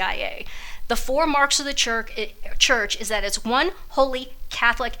RCIA. The four marks of the church is that it's one holy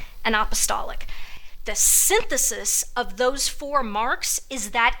Catholic and Apostolic. The synthesis of those four marks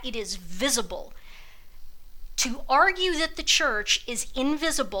is that it is visible. To argue that the church is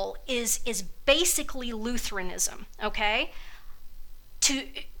invisible is basically Lutheranism, okay?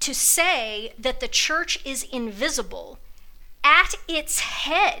 To say that the church is invisible at its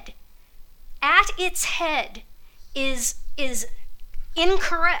head is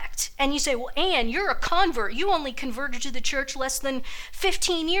incorrect. And you say, well, Anne, you're a convert. You only converted to the church less than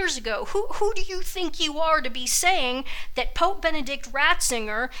 15 years ago. Who do you think you are to be saying that Pope Benedict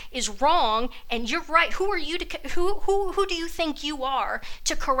Ratzinger is wrong and you're right? Who are you to who do you think you are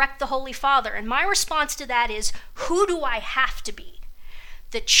to correct the Holy Father? And my response to that is, who do I have to be?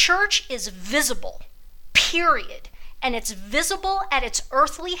 The church is visible, period. And it's visible at its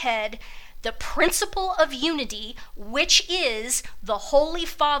earthly head, the principle of unity, which is the Holy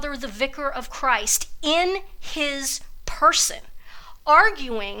Father, the Vicar of Christ, in his person.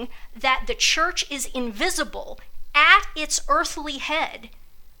 Arguing that the church is invisible at its earthly head,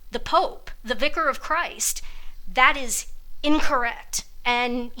 the Pope, the Vicar of Christ, that is incorrect.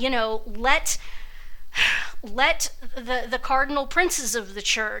 And, let the cardinal princes of the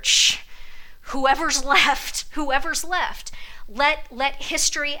church, whoever's left, let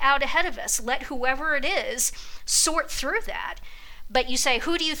history out ahead of us. Let whoever it is sort through that. But you say,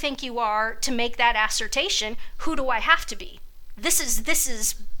 who do you think you are to make that assertion? Who do I have to be? This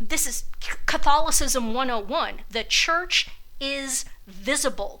is Catholicism 101. The church is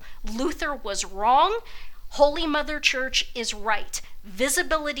visible. Luther was wrong. Holy Mother Church is right.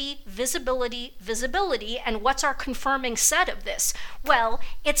 visibility, visibility, visibility. And what's our confirming set of this? Well,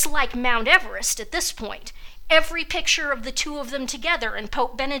 it's like Mount Everest at this point. Every picture of the two of them together, and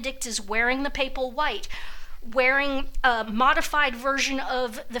Pope Benedict is wearing the papal white, wearing a modified version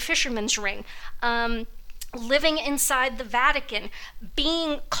of the fisherman's ring, living inside the Vatican,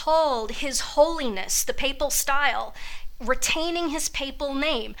 being called His Holiness, the papal style, retaining his papal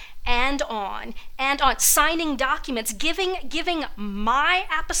name, and on, signing documents, giving my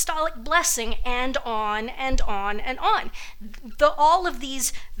apostolic blessing, and on, and on, and on. All of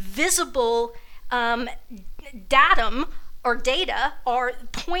these visible datum or data are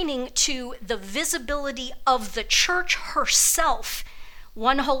pointing to the visibility of the Church herself,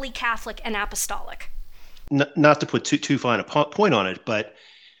 one holy Catholic and apostolic. Not to put too fine a point on it, but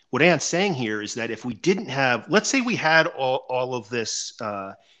what Anne's saying here is that if we didn't have, let's say we had all of this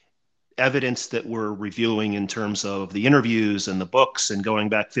evidence that we're reviewing in terms of the interviews and the books and going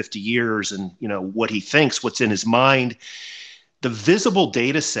back 50 years and, what he thinks, what's in his mind, the visible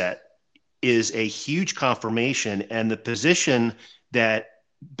data set is a huge confirmation, and the position that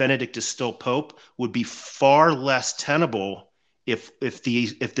Benedict is still Pope would be far less tenable if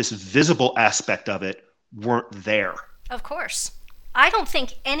this visible aspect of it weren't there. Of course. I don't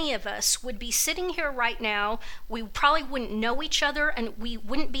think any of us would be sitting here right now. We probably wouldn't know each other, and we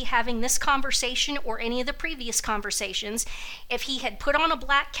wouldn't be having this conversation or any of the previous conversations if he had put on a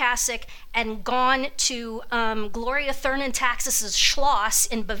black cassock and gone to Gloria Thurnan-Taxis's Schloss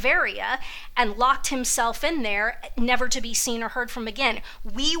in Bavaria and locked himself in there, never to be seen or heard from again.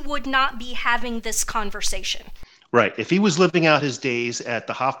 We would not be having this conversation. Right. If he was living out his days at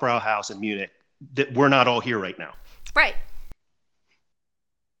the Hofbrauhaus in Munich, that we're not all here right now. Right.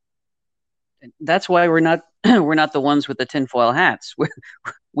 That's why we're not the ones with the tinfoil hats.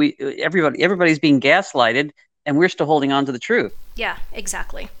 Everybody's being gaslighted, and we're still holding on to the truth. Yeah,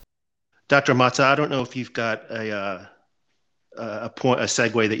 exactly. Dr. Matza, I don't know if you've got a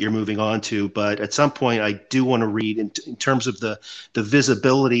segue that you're moving on to, but at some point I do want to read in terms of the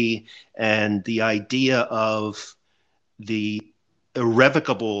visibility and the idea of the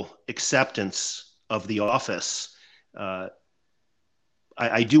irrevocable acceptance of the office.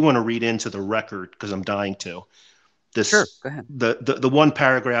 I do want to read into the record because I'm dying to. Sure, go ahead. The one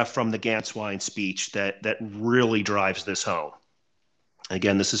paragraph from the Ganswein speech that really drives this home.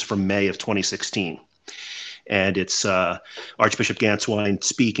 Again, this is from May of 2016. And it's Archbishop Ganswein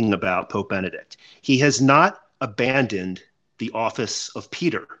speaking about Pope Benedict. He has not abandoned the office of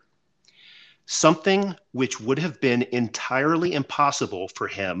Peter, something which would have been entirely impossible for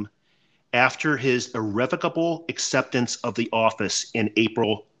him after his irrevocable acceptance of the office in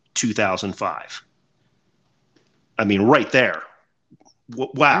April 2005. I mean, right there.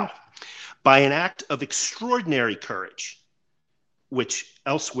 Wow. By an act of extraordinary courage, which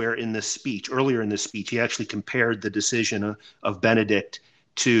earlier in this speech, he actually compared the decision of Benedict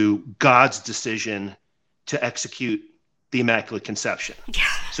to God's decision to execute the Immaculate Conception. Yeah.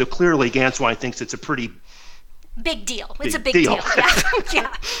 So clearly, Ganswein thinks it's a pretty big deal. It's a big deal.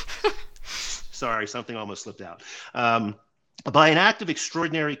 Yeah. Sorry, something almost slipped out. By an act of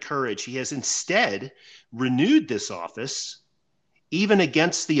extraordinary courage, he has instead renewed this office, even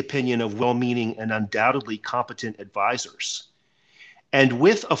against the opinion of well-meaning and undoubtedly competent advisors. And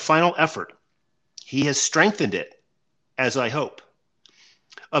with a final effort, he has strengthened it, as I hope.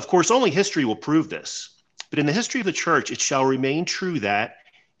 Of course, only history will prove this. But in the history of the Church, it shall remain true that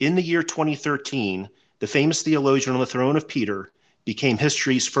in the year 2013, the famous theologian on the throne of Peter became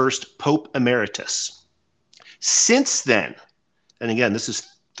history's first Pope Emeritus. Since then, and again, this is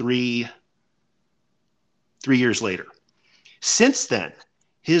three years later, since then,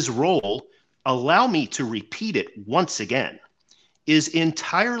 his role, allow me to repeat it once again, is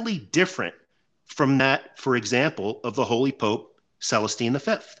entirely different from that, for example, of the Holy Pope Celestine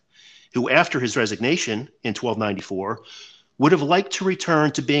V, who after his resignation in 1294 would have liked to return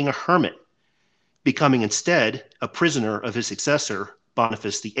to being a hermit, becoming instead a prisoner of his successor,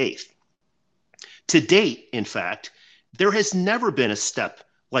 Boniface VIII. To date, in fact, there has never been a step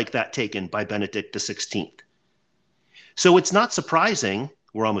like that taken by Benedict XVI. So it's not surprising,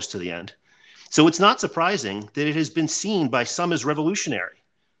 we're almost to the end, so it's not surprising that it has been seen by some as revolutionary,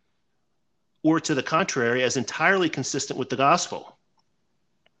 or to the contrary, as entirely consistent with the gospel,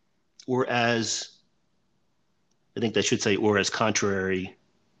 or as, I think they should say, or as contrary.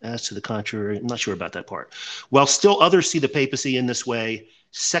 As to the contrary, I'm not sure about that part. While still others see the papacy in this way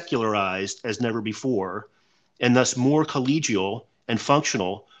secularized as never before, and thus more collegial and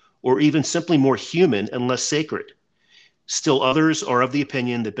functional, or even simply more human and less sacred. Still others are of the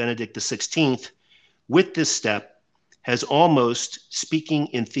opinion that Benedict XVI, with this step, has almost, speaking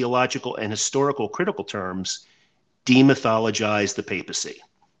in theological and historical critical terms, demythologized the papacy,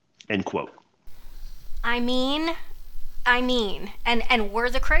 end quote. I mean, and we're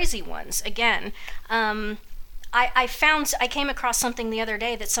the crazy ones. Again, I came across something the other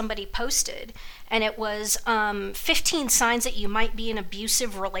day that somebody posted, and it was 15 signs that you might be in an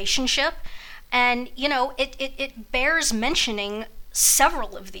abusive relationship. And, it bears mentioning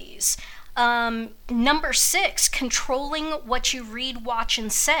several of these. Number 6, controlling what you read, watch,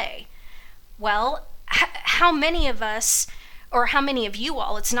 and say. Well, how many of us, or how many of you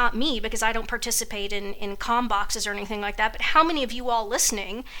all, it's not me because I don't participate in comm boxes or anything like that, but how many of you all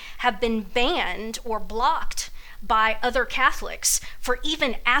listening have been banned or blocked by other Catholics for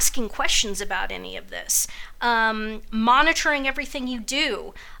even asking questions about any of this? Monitoring everything you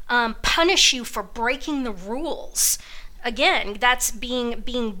do, punish you for breaking the rules. Again, that's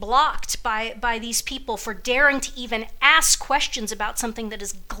being blocked by these people for daring to even ask questions about something that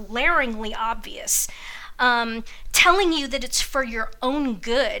is glaringly obvious. Telling you that it's for your own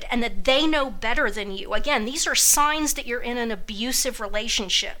good and that they know better than you. Again, these are signs that you're in an abusive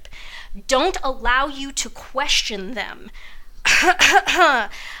relationship. Don't allow you to question them.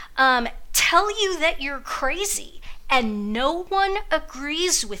 Tell you that you're crazy and no one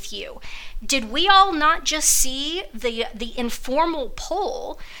agrees with you. Did we all not just see the informal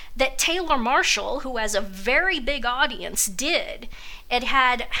poll that Taylor Marshall, who has a very big audience, did? It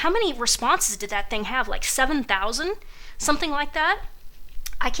had, how many responses did that thing have? Like 7,000? Something like that?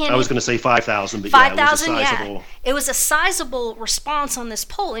 I was going to say 5,000, but 5,000, yeah, it was a sizable... Yeah. It was a sizable response on this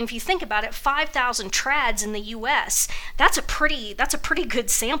poll. And if you think about it, 5,000 trads in the U.S., that's a pretty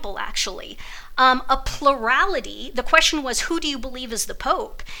good sample, actually. A plurality, the question was, who do you believe is the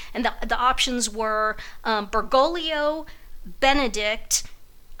Pope? And the options were Bergoglio, Benedict,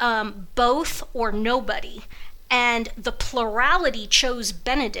 both, or nobody. And the plurality chose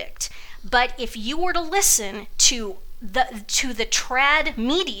Benedict. But if you were to listen to the trad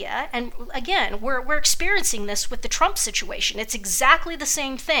media, and again, we're experiencing this with the Trump situation. It's exactly the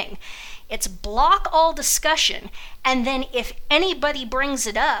same thing. It's block all discussion, and then if anybody brings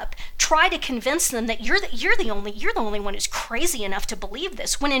it up, try to convince them that you're the only one who's crazy enough to believe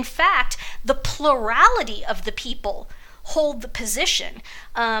this, when in fact the plurality of the people hold the position.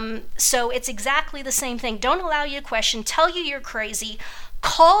 So it's exactly the same thing. Don't allow you to question, tell you you're crazy,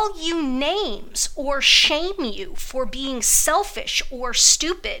 call you names or shame you for being selfish or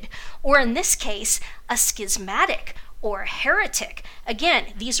stupid, or in this case, a schismatic or a heretic. Again,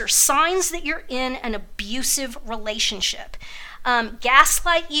 these are signs that you're in an abusive relationship.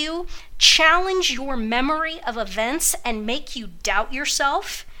 Gaslight you, challenge your memory of events and make you doubt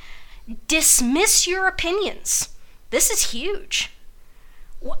yourself, dismiss your opinions. This is huge.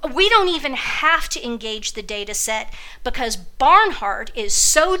 We don't even have to engage the data set because Barnhart is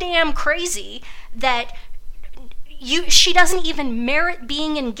so damn crazy that she doesn't even merit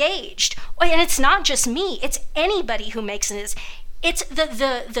being engaged. And it's not just me, it's anybody who makes this. It's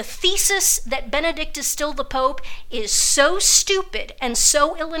the thesis that Benedict is still the Pope is so stupid and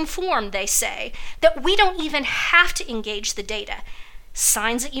so ill-informed, they say, that we don't even have to engage the data.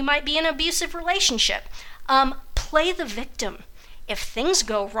 Signs that you might be in an abusive relationship. Play the victim. If things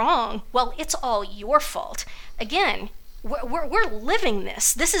go wrong, well, it's all your fault. Again, we're living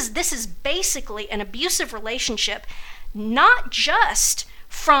this. This is basically an abusive relationship, not just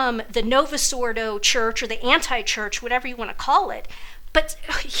from the Novus Ordo church or the anti-church, whatever you want to call it, but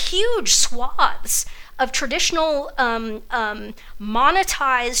huge swaths of traditional,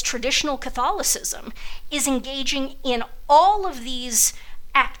 monetized traditional Catholicism is engaging in all of these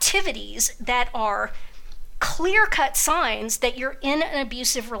activities that are clear-cut signs that you're in an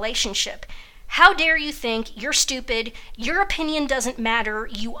abusive relationship. How dare you think you're stupid, your opinion doesn't matter,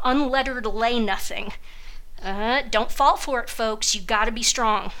 you unlettered lay nothing. Don't fall for it, folks. You got to be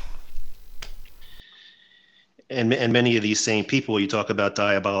strong. And many of these same people, you talk about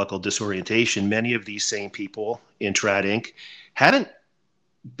diabolical disorientation, many of these same people in Trad Inc. haven't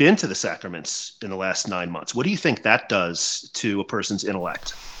been to the sacraments in the last 9 months. What do you think that does to a person's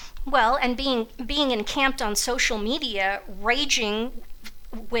intellect? Well, and being encamped on social media, raging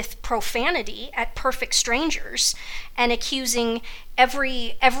with profanity at perfect strangers, and accusing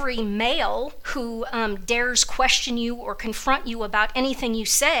every male who dares question you or confront you about anything you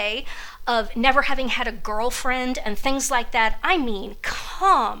say of never having had a girlfriend and things like that. I mean,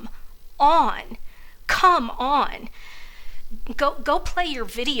 come on. go play your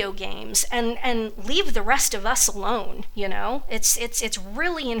video games and leave the rest of us alone. It's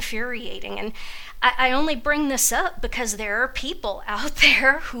really infuriating. And I only bring this up because there are people out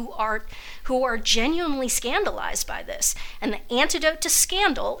there who are genuinely scandalized by this. And the antidote to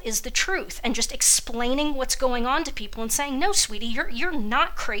scandal is the truth, and just explaining what's going on to people and saying, no, sweetie, you're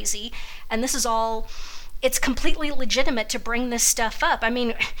not crazy, and this is all. It's completely legitimate to bring this stuff up. I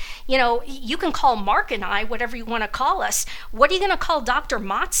mean, you can call Mark and I whatever you want to call us. What are you going to call Dr.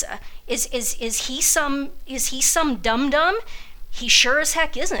 Matzah? Is he some dum-dum? He sure as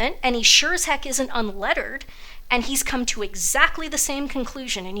heck isn't, and he sure as heck isn't unlettered, and he's come to exactly the same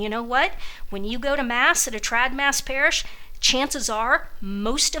conclusion. And you know what? When you go to Mass at a trad Mass parish, chances are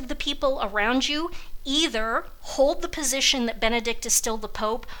most of the people around you either hold the position that Benedict is still the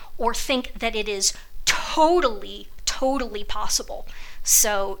Pope or think that it is totally possible.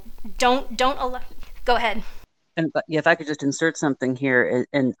 So don't allow. Go ahead. And if I could just insert something here,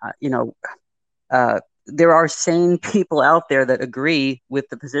 and there are sane people out there that agree with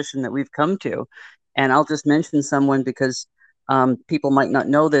the position that we've come to, and I'll just mention someone because people might not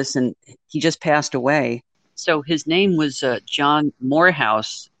know this, and he just passed away. So his name was John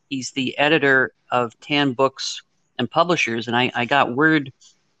Morehouse. He's the editor of Tan Books and Publishers, and I got word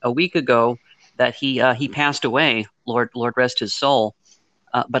a week ago that he passed away. Lord rest his soul.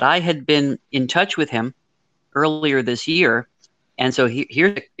 But I had been in touch with him earlier this year, and so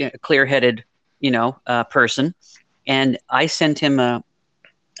here's a clear-headed, person, and I sent him a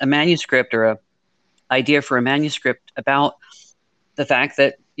manuscript or a idea for a manuscript about the fact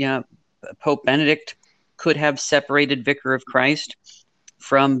that Pope Benedict could have separated Vicar of Christ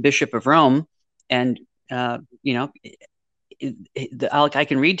from Bishop of Rome, and I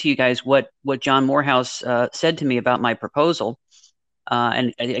can read to you guys what John Morehouse said to me about my proposal.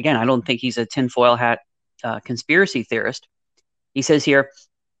 And again, I don't think he's a tinfoil hat conspiracy theorist. He says here,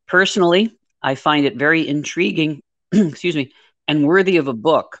 personally, I find it very intriguing, excuse me, and worthy of a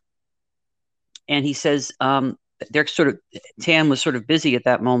book. And he says Tam was sort of busy at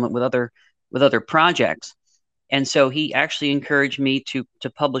that moment with other projects, and so he actually encouraged me to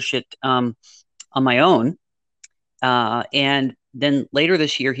publish it on my own. And then later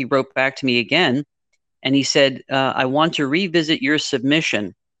this year, he wrote back to me again, and he said, I want to revisit your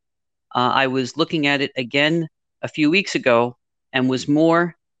submission. I was looking at it again a few weeks ago and was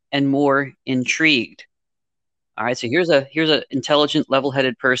more and more intrigued. All right, so here's a intelligent,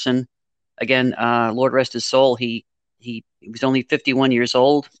 level-headed person. Again, Lord rest his soul. He was only 51 years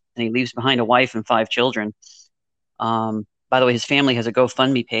old, and he leaves behind a wife and 5 children. By the way, his family has a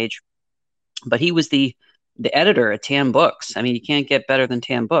GoFundMe page, but he was the editor at Tan Books. I mean, you can't get better than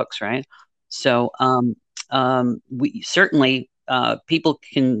Tan Books, right? So we certainly people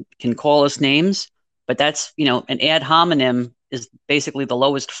can call us names, but that's an ad hominem is basically the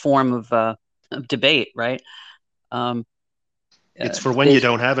lowest form of debate, right? It's for when you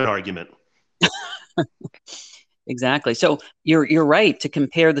don't have an argument. Exactly. So you're right to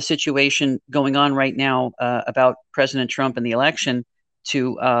compare the situation going on right now about President Trump and the election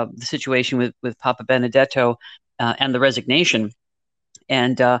to the situation with Papa Benedetto and the resignation.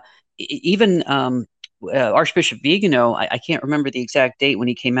 And even Archbishop Vigano, I can't remember the exact date when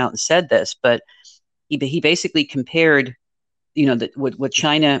he came out and said this, but he basically compared what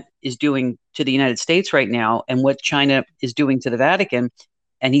China is doing to the United States right now and what China is doing to the Vatican.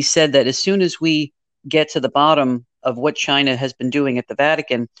 And he said that as soon as we get to the bottom of what China has been doing at the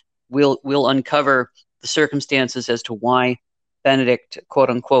Vatican, we'll uncover the circumstances as to why Benedict, quote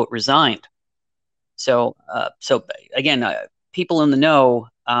unquote, resigned. So again, people in the know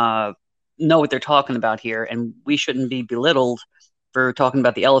what they're talking about here, and we shouldn't be belittled for talking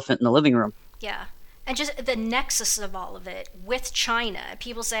about the elephant in the living room. Yeah. And just the nexus of all of it with China.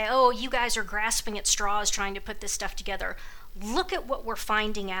 People say, oh, you guys are grasping at straws trying to put this stuff together. Look at what we're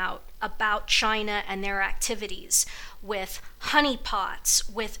finding out about China and their activities with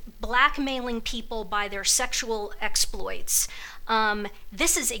honeypots, with blackmailing people by their sexual exploits.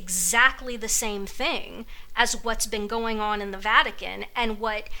 This is exactly the same thing as what's been going on in the Vatican. And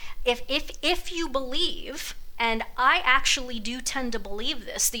what, if you believe, and I actually do tend to believe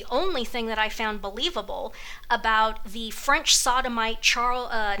this, the only thing that I found believable about the French sodomite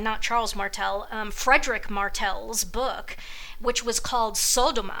Frederic Martel's book which was called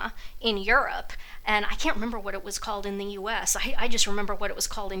Sodoma in Europe. And I can't remember what it was called in the US. I just remember what it was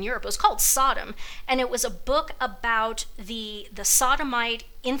called in Europe. It was called Sodom. And it was a book about the sodomite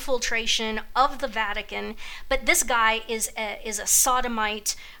infiltration of the Vatican. But this guy is a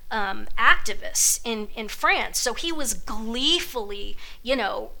sodomite activist in France. So he was gleefully,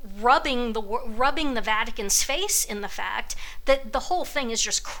 rubbing the Vatican's face in the fact that the whole thing is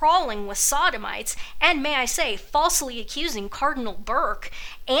just crawling with sodomites, and may I say, falsely accusing Cardinal Burke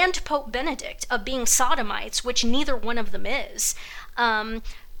and Pope Benedict of being sodomites, which neither one of them is.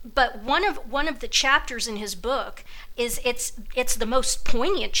 But one of the chapters in his book is it's the most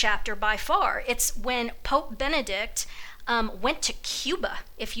poignant chapter by far. It's when Pope Benedict went to Cuba.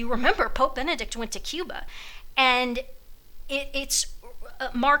 If you remember, Pope Benedict went to Cuba, and it's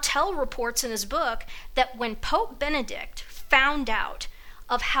Martel reports in his book that when Pope Benedict found out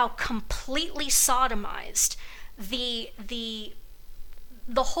of how completely sodomized the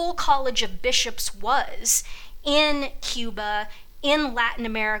whole College of Bishops was in Cuba, in Latin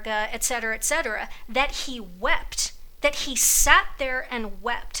America, etc., that he wept, that he sat there and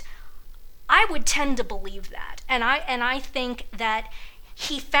wept. I would tend to believe that, and I think that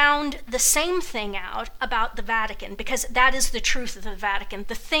he found the same thing out about the Vatican, because that is the truth of the Vatican.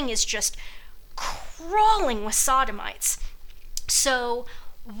 The thing is just crawling with sodomites. So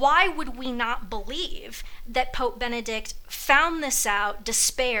why would we not believe that Pope Benedict found this out,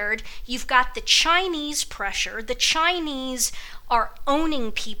 despaired? You've got the Chinese pressure. The Chinese are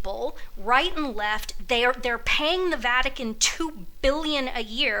owning people right and left. They're paying the Vatican $2 billion a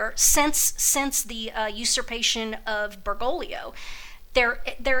year since the usurpation of Bergoglio.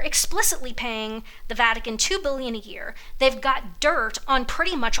 They're explicitly paying the Vatican $2 billion a year. They've got dirt on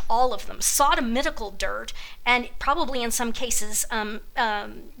pretty much all of them, sodomitical dirt, and probably in some cases the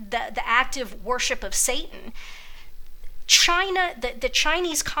active worship of Satan. China, the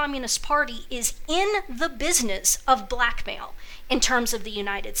Chinese Communist Party, is in the business of blackmail in terms of the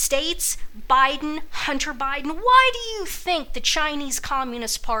United States, Biden, Hunter Biden. Why do you think the Chinese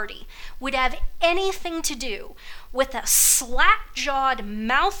Communist Party would have anything to do with a slack-jawed,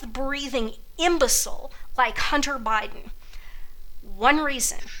 mouth-breathing imbecile like Hunter Biden? One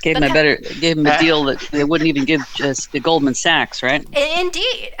reason. Gave him a deal that they wouldn't even give just the Goldman Sachs, right?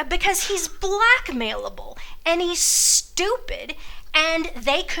 Indeed, because he's blackmailable and he's stupid, and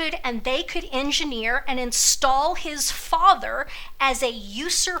they could engineer and install his father as a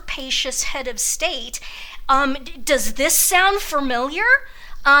usurpacious head of state. Does this sound familiar?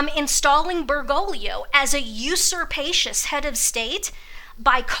 Installing Bergoglio as a usurpacious head of state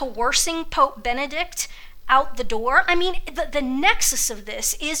by coercing Pope Benedict out the door. I mean, the nexus of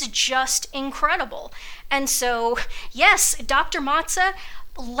this is just incredible. And so, yes, Dr. Matza,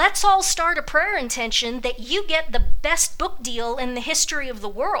 let's all start a prayer intention that you get the best book deal in the history of the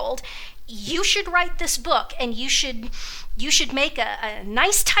world. You should write this book, and you should make a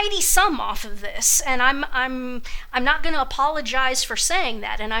nice tidy sum off of this. And I'm not going to apologize for saying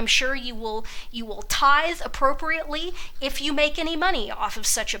that, and I'm sure you will tithe appropriately if you make any money off of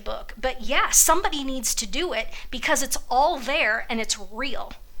such a book. But yeah, somebody needs to do it because it's all there and it's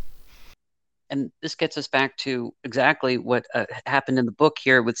real. And this gets us back to exactly what happened in the book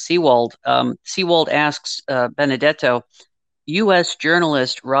here with Seewald. Seewald asks Benedetto, U.S.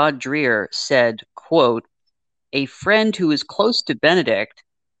 journalist Rod Dreher said, quote, "A friend who is close to Benedict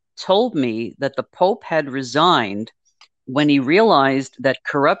told me that the Pope had resigned when he realized that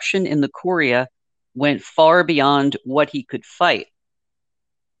corruption in the Curia went far beyond what he could fight."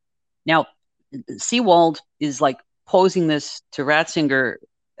 Now, Seewald is like posing this to Ratzinger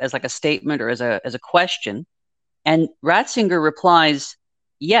as like a statement or as a question, and Ratzinger replies,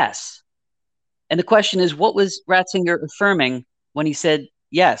 yes. And the question is, what was Ratzinger affirming when he said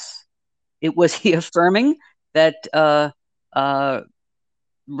yes? Was he affirming that Rod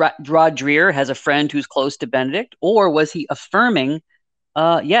Dreher has a friend who's close to Benedict, or was he affirming,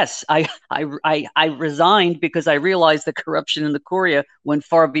 yes, I resigned because I realized the corruption in the Curia went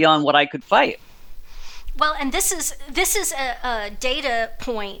far beyond what I could fight? Well, and this is a data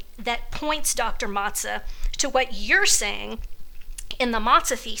point that points, Dr. Matza, to what you're saying in the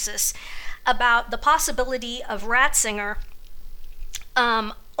Matza thesis about the possibility of Ratzinger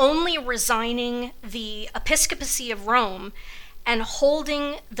only resigning the episcopacy of Rome and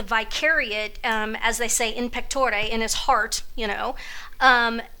holding the vicariate, as they say, in pectore, in his heart,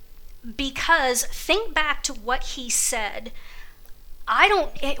 because think back to what he said.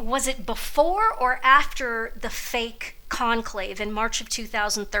 Was it before or after the fake conclave in March of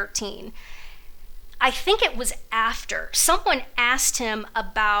 2013? I think it was after someone asked him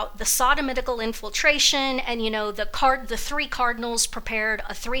about the Sodomitical infiltration, and the three cardinals prepared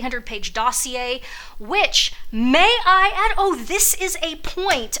a 300-page dossier, which, may I add, this is a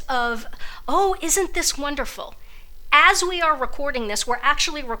point of, isn't this wonderful? As we are recording this, we're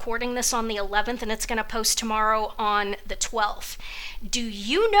actually recording this on the 11th, and it's going to post tomorrow on the 12th. Do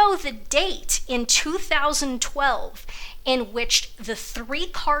you know the date in 2012 in which the three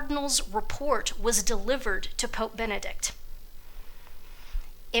cardinals report was delivered to Pope Benedict?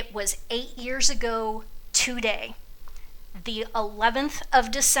 It was 8 years ago today, the 11th of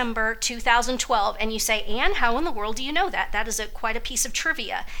December 2012. And you say, Anne, how in the world do you know that? That is quite a piece of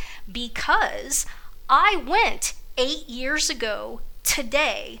trivia, because I went 8 years ago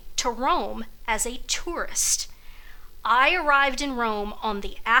today to Rome as a tourist. I arrived in Rome on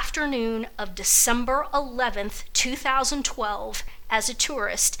the afternoon of December 11th, 2012 as a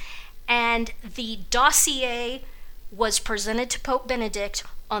tourist, and the dossier was presented to Pope Benedict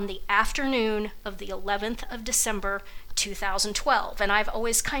on the afternoon of the 11th of December 2012. And I've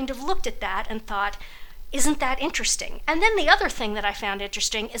always kind of looked at that and thought, isn't that interesting? And then the other thing that I found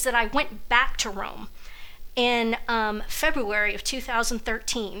interesting is that I went back to Rome in February of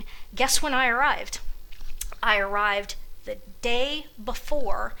 2013. Guess when I arrived? I arrived the day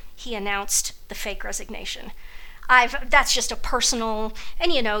before he announced the fake resignation. That's just a personal,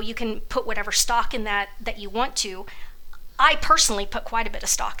 and you can put whatever stock in that you want to. I personally put quite a bit of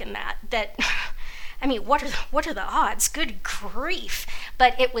stock in that. I mean, what are the odds? Good grief.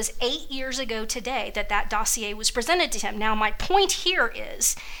 But it was 8 years ago today that dossier was presented to him. Now, my point here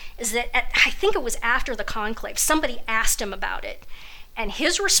is that I think it was after the conclave, somebody asked him about it. And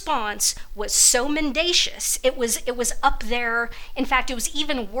his response was so mendacious. It was up there. In fact, it was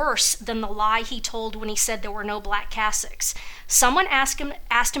even worse than the lie he told when he said there were no black cassocks. Someone asked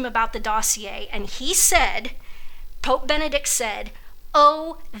him about the dossier, and he said, Pope Benedict said,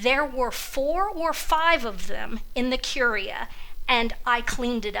 there were 4 or 5 of them in the Curia, and I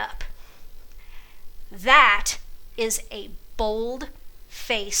cleaned it up. That is a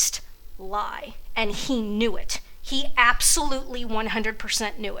bold-faced lie, and he knew it. He absolutely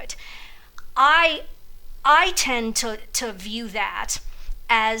 100% knew it. I tend to view that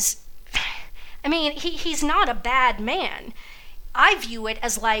as, he's not a bad man. I view it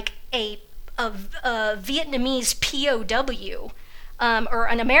as like a Vietnamese POW, or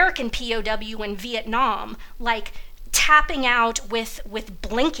an American POW in Vietnam, like tapping out with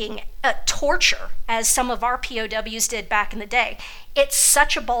blinking torture, as some of our POWs did back in the day. It's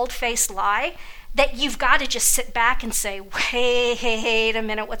such a bold-faced lie that you've got to just sit back and say, wait a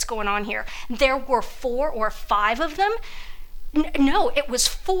minute, what's going on here? There were 4 or 5 of them? No, it was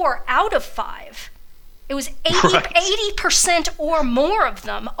 4 out of 5. It was 80% or more of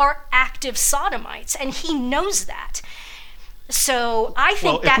them are active sodomites, and he knows that. So I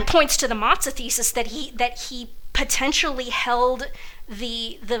think that points to the Matzah thesis that he potentially held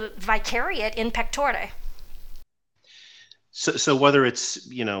the vicariate in pectore. So whether it's,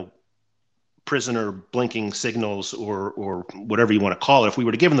 prisoner blinking signals or whatever you want to call it, if we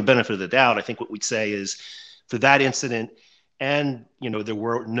were to give him the benefit of the doubt, I think what we'd say is, for that incident, and there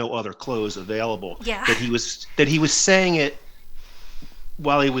were no other clothes available, that he was saying it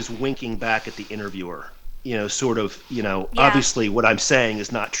while he was winking back at the interviewer. Obviously what I'm saying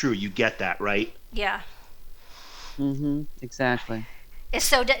is not true. You get that, right? Yeah. Mm-hmm. Exactly.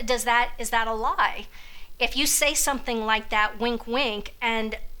 So is that a lie? If you say something like that, wink, wink,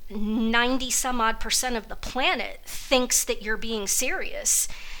 and 90 some odd % of the planet thinks that you're being serious,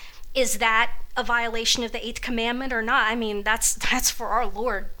 is that a violation of the 8th commandment or not? I mean, that's for our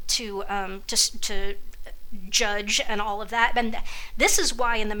Lord to judge and all of that. And this is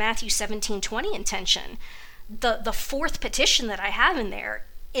why in the Matthew 17:20 intention, the 4th petition that I have in there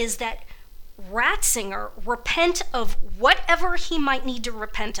is that Ratzinger repent of whatever he might need to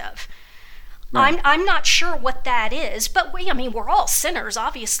repent of. Right. I'm not sure what that is, but we're all sinners.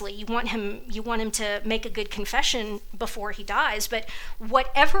 Obviously, you want him to make a good confession before he dies. But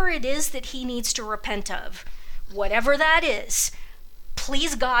whatever it is that he needs to repent of, whatever that is,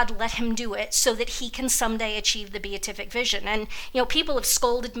 please God, let him do it so that he can someday achieve the beatific vision. And people have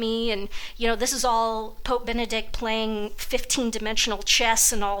scolded me, and this is all Pope Benedict playing 15-dimensional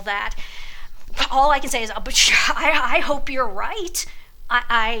chess and all that. All I can say is, I hope you're right.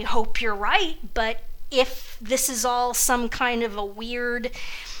 I hope you're right, but if this is all some kind of a weird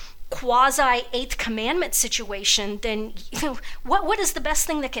quasi-8th commandment situation, then what is the best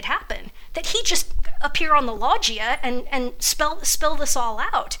thing that could happen? That he just appear on the loggia and spell this all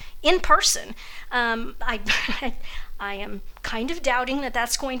out in person. I I am kind of doubting that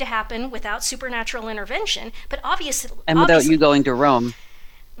that's going to happen without supernatural intervention, but obviously... And without you going to Rome.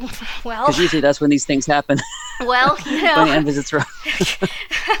 Well... Because usually that's when these things happen. Well, you know... when Anne visits Rome.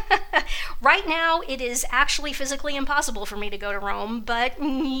 Right now, it is actually physically impossible for me to go to Rome, but,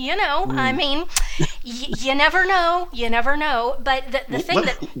 you know, I mean, you never know. You never know. But the thing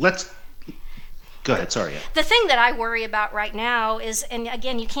Let's... Go ahead, sorry. The thing that I worry about right now is, and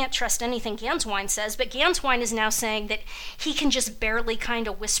again, you can't trust anything Ganswein says, but Ganswein is now saying that he can just barely kind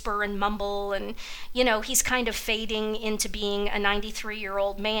of whisper and mumble, and, you know, he's kind of fading into being a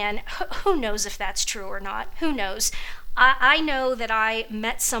 93-year-old man. Who knows if that's true or not? Who knows? I know that I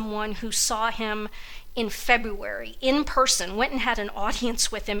met someone who saw him in February in person, went and had an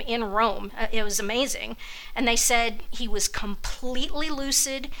audience with him in Rome. It was amazing. And they said he was completely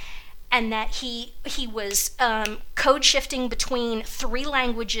lucid, and that he was code shifting between 3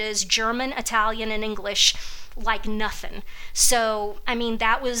 languages, German, Italian, and English, like nothing. So, I mean,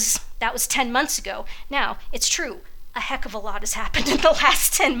 that was 10 months ago. Now, it's true, a heck of a lot has happened in the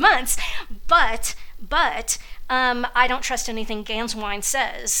last 10 months, but I don't trust anything Ganswein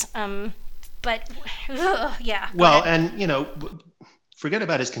says. Yeah. Well, and, you know, forget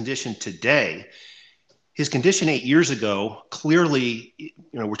about his condition today. His condition 8 years ago, clearly, you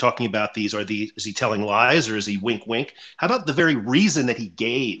know, we're talking about is he telling lies or is he wink, wink? How about the very reason that he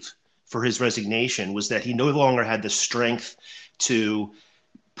gave for his resignation was that he no longer had the strength to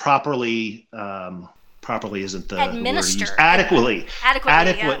properly isn't the administer. The word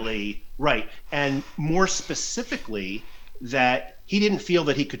adequately, yeah. Right. And more specifically, that he didn't feel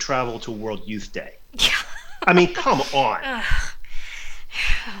that he could travel to World Youth Day. I mean, come on.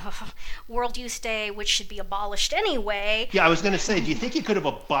 World Youth Day, which should be abolished anyway. Yeah, I was going to say, do you think he could have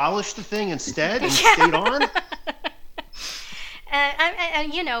abolished the thing instead and stayed on?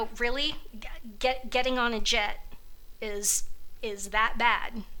 And you know, really, getting on a jet is that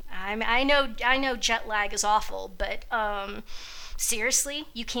bad. I know jet lag is awful, but seriously,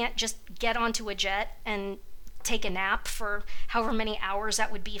 you can't just get onto a jet and take a nap for however many hours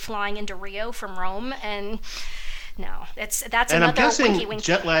that would be flying into Rio from Rome, and no, that's and another I'm guessing winky.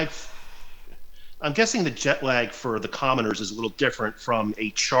 Jet lag. I'm guessing the jet lag for the commoners is a little different from a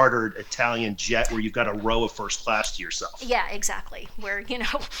chartered Italian jet where you've got a row of first class to yourself. Yeah, exactly. Where, you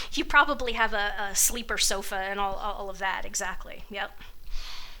know, you probably have a sleeper sofa and all of that. Exactly. Yep.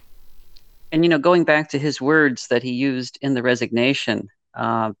 And, you know, going back to his words that he used in the resignation,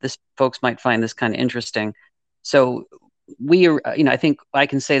 this folks might find this kind of interesting. So we, you know, I think I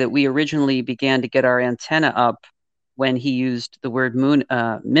can say that we originally began to get our antenna up when he used the word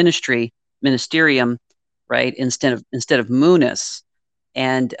ministerium, right, instead of munus.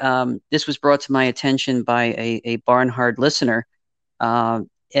 And this was brought to my attention by a Barnhard listener.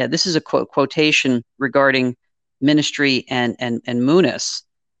 This is a quotation regarding ministry and munus.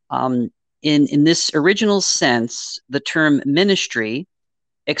 In this original sense, the term ministry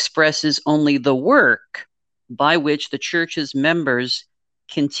expresses only the work by which the church's members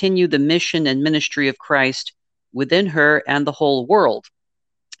continue the mission and ministry of Christ within her and the whole world.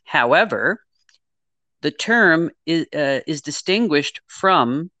 However, the term is distinguished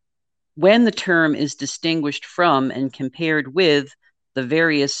from, when the term is distinguished from and compared with the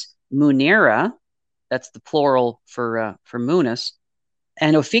various munera, that's the plural for munus,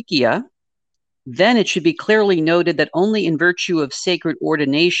 and officia, then it should be clearly noted that only in virtue of sacred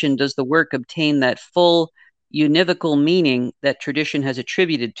ordination does the work obtain that full univocal meaning that tradition has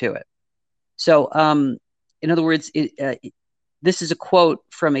attributed to it. So, in other words, this is a quote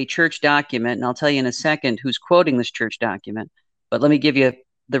from a church document, and I'll tell you in a second who's quoting this church document, but let me give you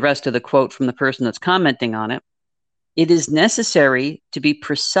the rest of the quote from the person that's commenting on it. It is necessary to be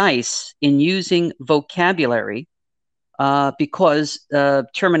precise in using vocabulary because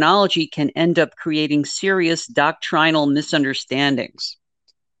terminology can end up creating serious doctrinal misunderstandings.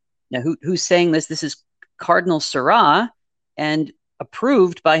 Now, who's saying this? This is Cardinal Sarah, and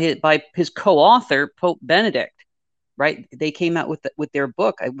approved by his co-author, Pope Benedict. Right? They came out with their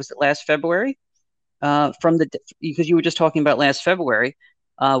book. Was it last February? Because you were just talking about last February,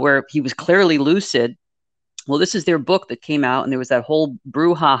 where he was clearly lucid. Well, this is their book that came out, and there was that whole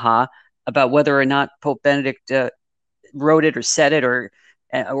brouhaha about whether or not Pope Benedict wrote it or said it, or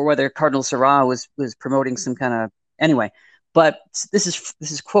whether Cardinal Sarah was promoting some kind of anyway. But this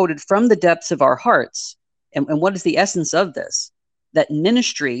is quoted from the depths of our hearts, and what is the essence of this? That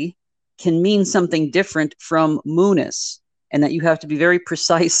ministry can mean something different from munus, and that you have to be very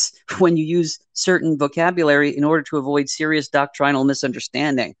precise when you use certain vocabulary in order to avoid serious doctrinal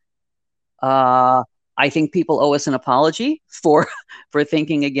misunderstanding. I think people owe us an apology for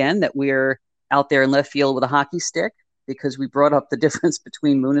thinking again that we're out there in left field with a hockey stick. because we brought up the difference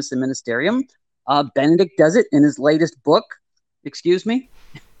between munus and ministerium. Benedict does it in his latest book. Excuse me?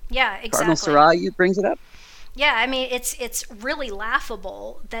 Yeah, exactly. Cardinal Sarah brings it up. Yeah, I mean, it's really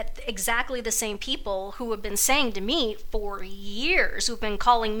laughable that exactly the same people who have been saying to me for years, who've been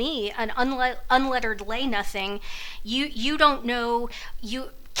calling me an unlettered lay nothing, you don't know,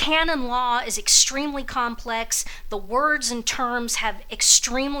 canon law is extremely complex. The words and terms have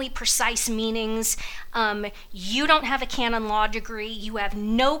extremely precise meanings. You don't have a canon law degree. You have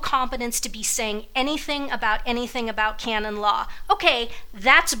no competence to be saying anything about canon law. Okay,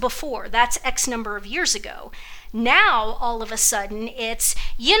 that's before. That's X number of years ago. Now, all of a sudden, it's,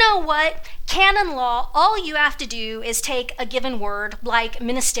 you know what? Canon law, all you have to do is take a given word, like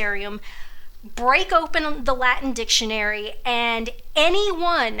ministerium, break open the Latin dictionary, and any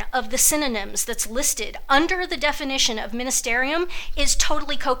one of the synonyms that's listed under the definition of ministerium is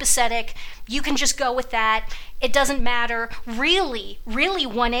totally copacetic. You can just go with that. It doesn't matter. Really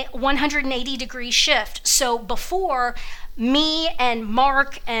 180 degree shift. So before, me and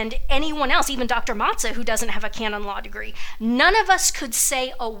Mark and anyone else, even Dr. Matza, who doesn't have a canon law degree, none of us could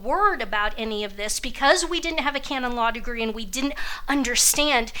say a word about any of this because we didn't have a canon law degree and we didn't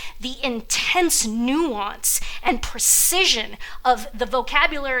understand the intense nuance and precision of the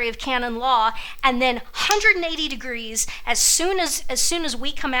vocabulary of canon law. And then 180 degrees, as soon as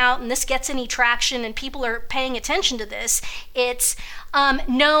we come out and this gets any traction and people are paying attention to this, it's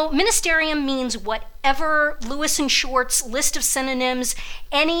no, ministerium means whatever Lewis and Short's list of synonyms,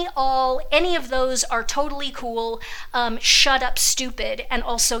 any of those are totally cool. Shut up, stupid, and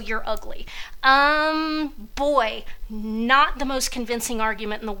also you're ugly. Boy, not the most convincing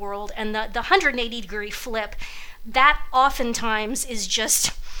argument in the world. And the 180 degree flip, that oftentimes is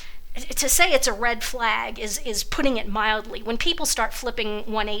just, to say it's a red flag is putting it mildly. When people start flipping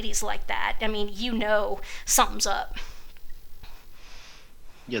 180s like that, I mean, something's up.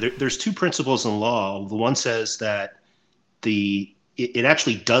 Yeah, there's two principles in law. The one says that it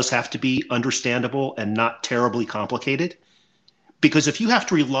actually does have to be understandable and not terribly complicated. Because if you have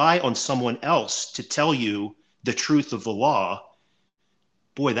to rely on someone else to tell you the truth of the law,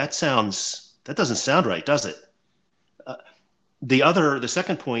 boy, that doesn't sound right, does it? The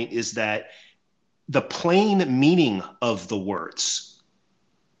second point is that the plain meaning of the words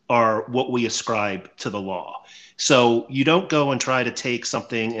are what we ascribe to the law. So you don't go and try to take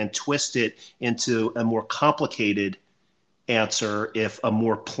something and twist it into a more complicated answer if a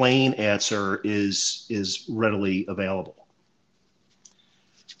more plain answer is readily available.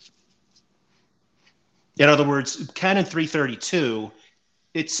 In other words, Canon 332,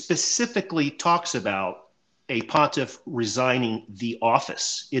 it specifically talks about a pontiff resigning the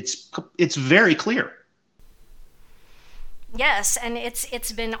office. It's very clear. Yes, and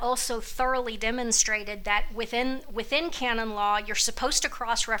it's been also thoroughly demonstrated that within canon law, you're supposed to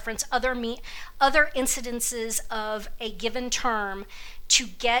cross-reference other incidences of a given term to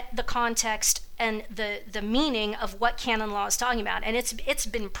get the context and the meaning of what canon law is talking about. And it's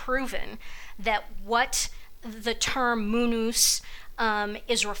been proven that what the term munus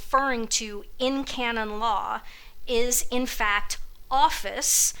is referring to in canon law is in fact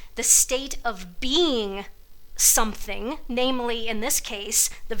office, the state of being something, namely in this case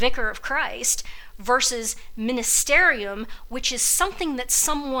the vicar of Christ, versus ministerium, which is something that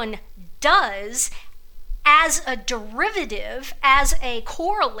someone does as a derivative, as a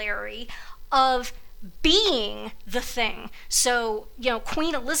corollary of being the thing. So,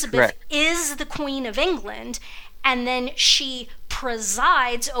 Queen Elizabeth Correct. is the Queen of England, and then she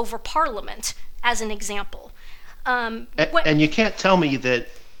presides over Parliament, as an example. And you can't tell me that.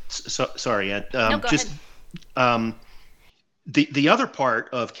 Sorry, Ann. No, go ahead. The other part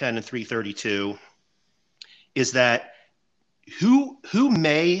of Canon 332 is that who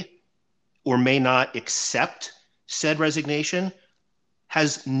may or may not accept said resignation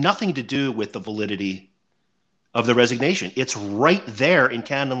has nothing to do with the validity of the resignation. It's right there in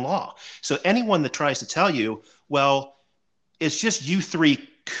canon law. So anyone that tries to tell you, well, it's just you three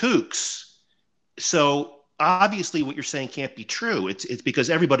kooks, so obviously what you're saying can't be true. It's because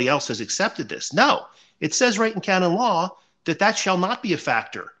everybody else has accepted this. No, it says right in canon law that shall not be a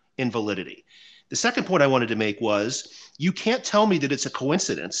factor in validity. The second point I wanted to make was you can't tell me that it's a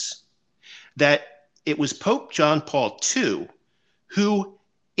coincidence that it was Pope John Paul II who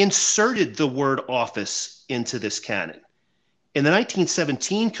inserted the word office into this canon. In the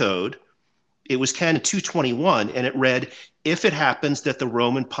 1917 code, it was canon 221, and it read, if it happens that the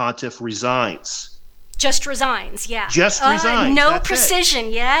Roman pontiff resigns. Just resigns, yeah. Just resigns. No That's precision.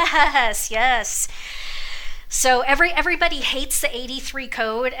 It. Yes. So everybody hates the 83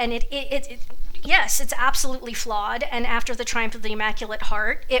 code, and it Yes, it's absolutely flawed, and after the triumph of the Immaculate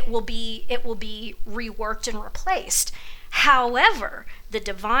Heart, it will be reworked and replaced. However, the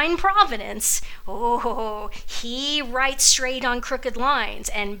divine providence, he writes straight on crooked lines,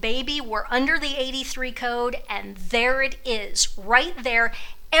 and baby, we're under the 83 code, and there it is, right there.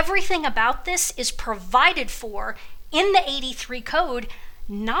 Everything about this is provided for in the 83 code,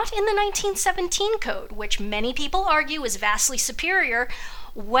 not in the 1917 code, which many people argue is vastly superior.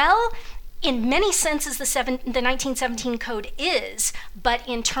 Well, in many senses, the 1917 code is, but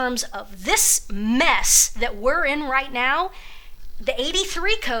in terms of this mess that we're in right now, the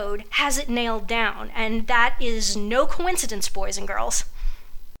 83 code has it nailed down, and that is no coincidence, boys and girls.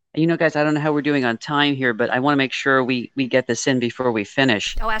 You know, guys, I don't know how we're doing on time here, but I want to make sure we get this in before we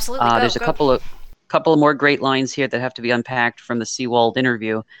finish. Oh, absolutely. There's a couple of more great lines here that have to be unpacked from the Seewald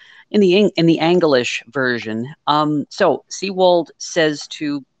interview. In the English version, so Seewald says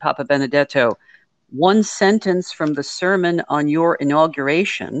to Papa Benedetto, one sentence from the sermon on your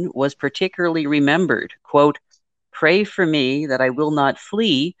inauguration was particularly remembered. Quote, "Pray for me that I will not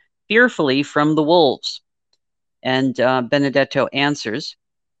flee fearfully from the wolves." And Benedetto answers,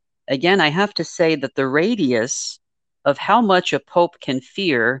 again, I have to say that the radius of how much a pope can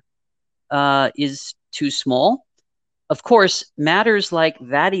fear is too small. Of course, matters like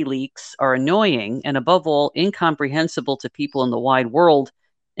VatiLeaks are annoying and, above all, incomprehensible to people in the wide world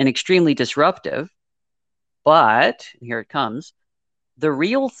and extremely disruptive. But, here it comes, the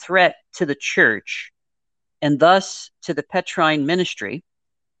real threat to the church, and thus to the Petrine ministry,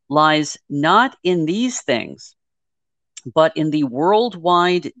 lies not in these things, but in the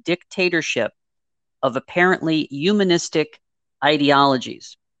worldwide dictatorship of apparently humanistic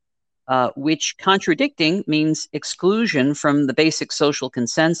ideologies. Which contradicting means exclusion from the basic social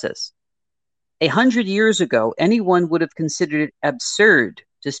consensus. 100 years ago, anyone would have considered it absurd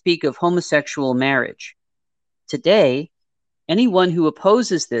to speak of homosexual marriage. Today, anyone who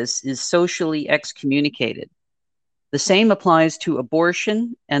opposes this is socially excommunicated. The same applies to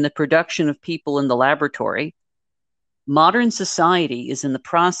abortion and the production of people in the laboratory. Modern society is in the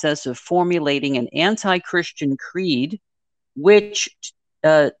process of formulating an anti-Christian creed, which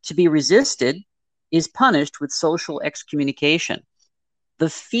to be resisted is punished with social excommunication.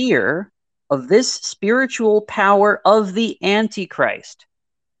 The fear of this spiritual power of the Antichrist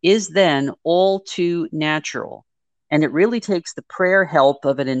is then all too natural, and it really takes the prayer help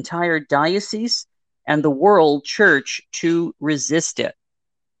of an entire diocese and the world church to resist it.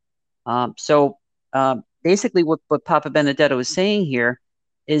 Basically what Papa Benedetto is saying here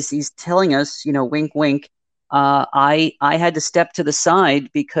is he's telling us, wink, wink, I had to step to the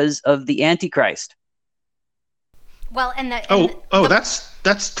side because of the Antichrist. Well,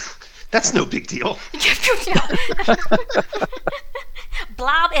 that's no big deal.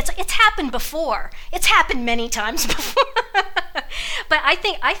 Blob, it's happened before. It's happened many times before. But I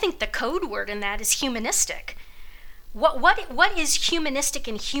think the code word in that is humanistic. What is humanistic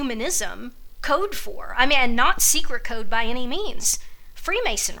and humanism code for? I mean, and not secret code by any means.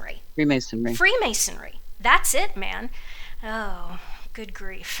 Freemasonry. That's it, man. Oh, good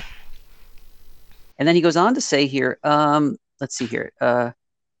grief. And then he goes on to say here, let's see here.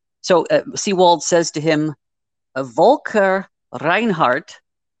 Seewald says to him, Volker Reinhardt,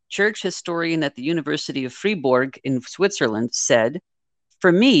 church historian at the University of Fribourg in Switzerland, said,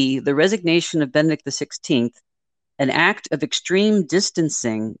 "For me, the resignation of Benedict XVI, an act of extreme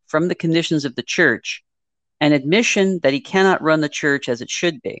distancing from the conditions of the church, an admission that he cannot run the church as it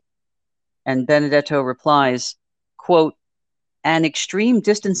should be." And Benedetto replies, quote, "An extreme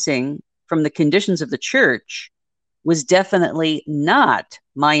distancing from the conditions of the church was definitely not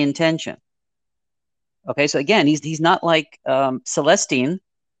my intention." Okay, so again, he's not like Celestine,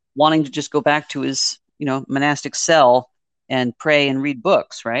 wanting to just go back to his monastic cell and pray and read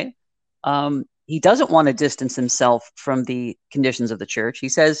books, right? He doesn't want to distance himself from the conditions of the church. He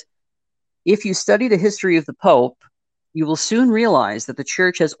says, "If you study the history of the Pope, you will soon realize that the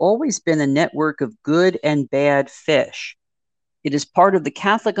church has always been a network of good and bad fish. It is part of the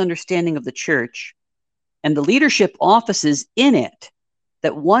Catholic understanding of the church and the leadership offices in it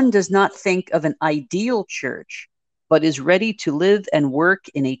that one does not think of an ideal church, but is ready to live and work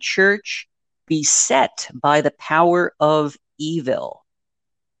in a church beset by the power of evil."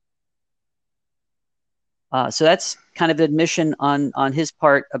 So that's kind of an admission on his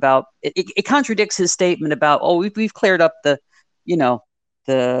part about it. It contradicts his statement about, we've cleared up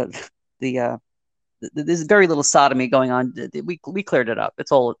there's very little sodomy going on. We cleared it up.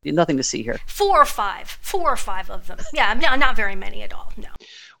 It's all nothing to see here. 4 or 5 of them. Yeah, not very many at all. No.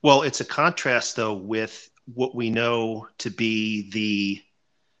 Well, it's a contrast though with what we know to be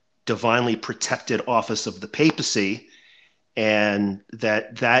divinely protected office of the papacy, and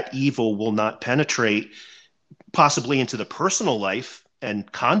that evil will not penetrate possibly into the personal life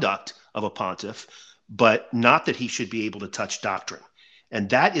and conduct of a pontiff, but not that he should be able to touch doctrine. And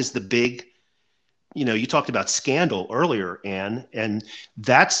that is the big, you talked about scandal earlier, Anne, and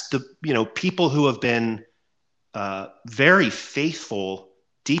that's the, people who have been very faithful,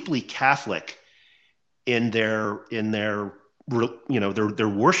 deeply Catholic in their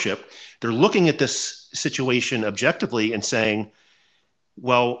worship. They're looking at this situation objectively and saying,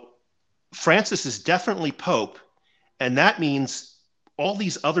 well, Francis is definitely Pope, and that means all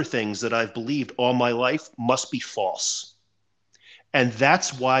these other things that I've believed all my life must be false. And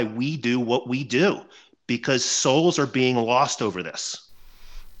that's why we do what we do, because souls are being lost over this.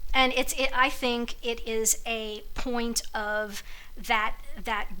 And I think it is a point of that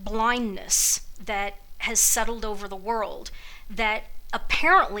blindness that has settled over the world, that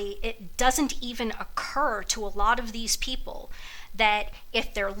apparently it doesn't even occur to a lot of these people, that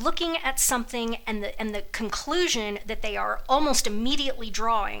if they're looking at something and the conclusion that they are almost immediately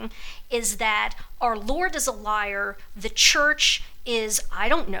drawing is that our Lord is a liar, the church is, I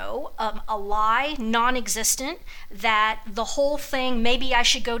don't know, a lie, non-existent, that the whole thing, maybe I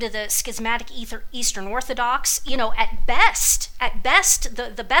should go to the schismatic Eastern Orthodox, at best,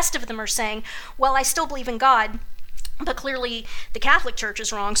 the best of them are saying, well, I still believe in God, but clearly the Catholic Church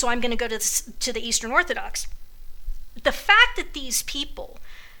is wrong, so I'm going to go to the Eastern Orthodox. The fact that these people,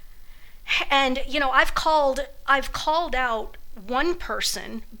 and I've called out one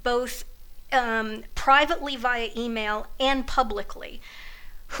person, both privately via email and publicly,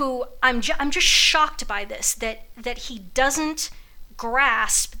 who I'm just shocked by this, that he doesn't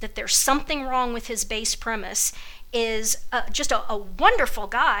grasp that there's something wrong with his base premise, is just a wonderful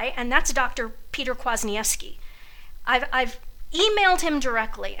guy, and that's Dr. Peter Kwasniewski. I've emailed him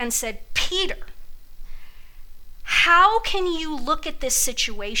directly and said, Peter, how can you look at this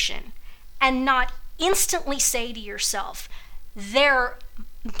situation and not instantly say to yourself, there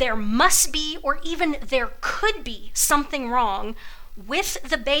must be, or even there could be, something wrong with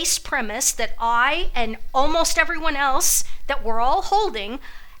the base premise that I and almost everyone else that we're all holding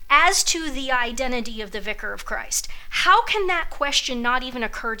as to the identity of the Vicar of Christ? How can that question not even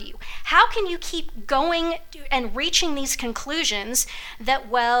occur to you? How can you keep going and reaching these conclusions that,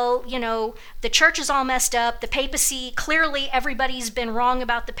 well, the church is all messed up, the papacy, clearly everybody's been wrong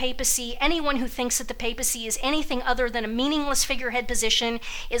about the papacy. Anyone who thinks that the papacy is anything other than a meaningless figurehead position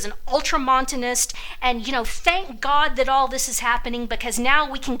is an ultramontanist, and, thank God that all this is happening, because now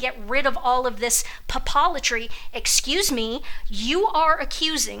we can get rid of all of this papolatry. Excuse me, you are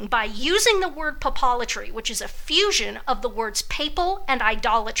accusing, by using the word papolatry, which is a fusion of the words papal and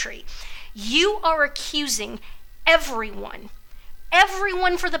idolatry, you are accusing everyone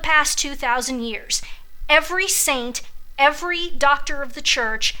for the past 2,000 years, every saint, every doctor of the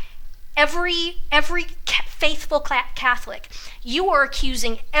church, every faithful Catholic, you are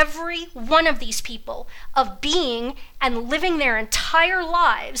accusing every one of these people of being and living their entire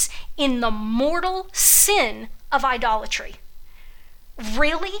lives in the mortal sin of idolatry.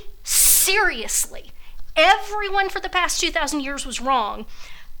 Really? Seriously? Everyone for the past 2,000 years was wrong,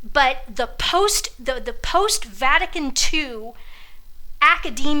 but the post-Vatican II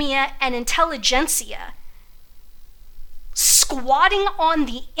academia and intelligentsia squatting on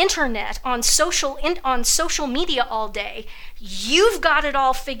the internet, on social media all day, you've got it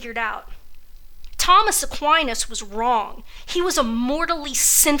all figured out. Thomas Aquinas was wrong. He was a mortally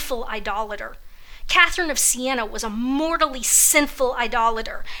sinful idolater. Catherine of Siena was a mortally sinful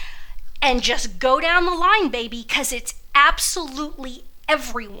idolater. And just go down the line, baby, because it's absolutely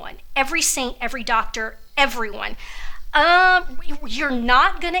everyone. Every saint, every doctor, everyone. You're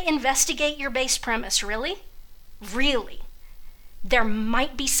not going to investigate your base premise, really? Really? There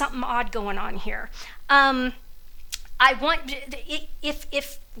might be something odd going on here. I want,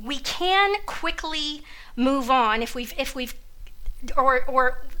 if we can quickly move on, if we've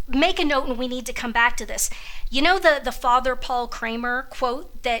or make a note, and we need to come back to this. The Father Paul Kramer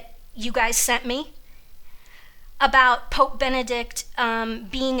quote that you guys sent me about Pope Benedict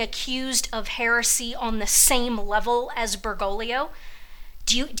being accused of heresy on the same level as Bergoglio.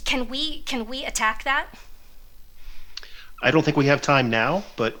 Can we attack that? I don't think we have time now,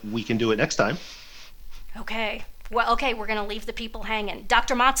 but we can do it next time. Okay. Well, okay, we're going to leave the people hanging.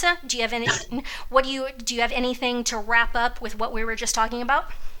 Dr. Matza, do you have do you have anything to wrap up with what we were just talking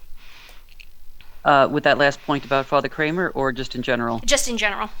about? With that last point about Father Kramer, or just in general? Just in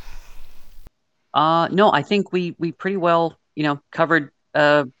general. No, I think we pretty well, covered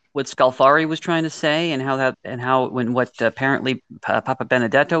what Scalfari was trying to say, and what apparently Papa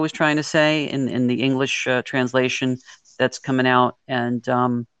Benedetto was trying to say in the English translation that's coming out. And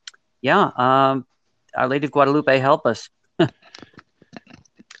Our Lady of Guadalupe, help us.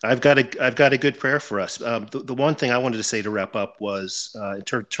 I've got a good prayer for us. The one thing I wanted to say to wrap up was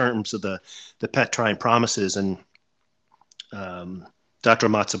in terms of the Petrine promises, and Dr.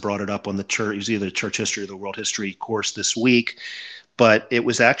 Matza brought it up on the church. It was either the church history or the world history course this week, but it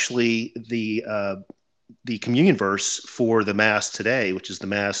was actually the communion verse for the Mass today, which is the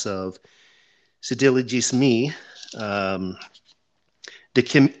Mass of Sedilligis Me.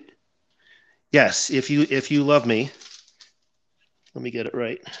 Yes, if you love me. Let me get it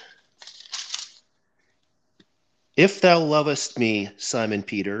right. If thou lovest me, Simon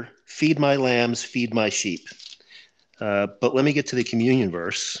Peter, feed my lambs, feed my sheep. But let me get to the communion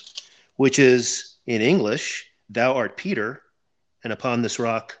verse, which is in English, thou art Peter, and upon this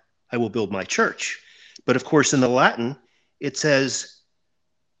rock I will build my church. But of course, in the Latin, it says,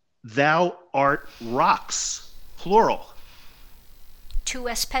 thou art rocks, plural. Tu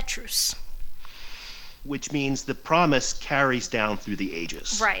es Petrus. Which means the promise carries down through the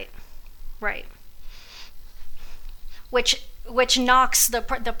ages. Right. Which knocks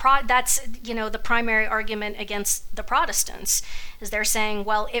that's the primary argument against the Protestants, is they're saying,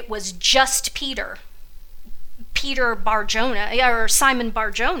 well, it was just Peter Bar-Jonah, or Simon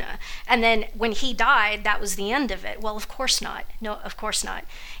Bar-Jonah, and then when he died, that was the end of it. Well, of course not. No, of course not.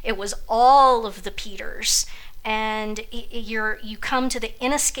 It was all of the Peters, and you come to the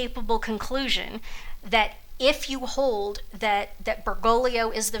inescapable conclusion that if you hold that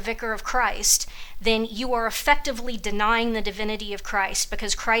Bergoglio is the vicar of Christ, then you are effectively denying the divinity of Christ,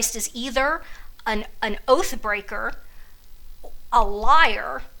 because Christ is either an oath breaker, a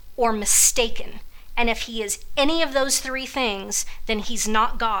liar, or mistaken. And if he is any of those three things, then he's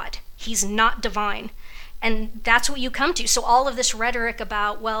not God. He's not divine. And that's what you come to. So all of this rhetoric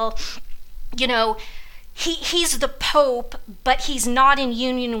about, well, he's the Pope, but he's not in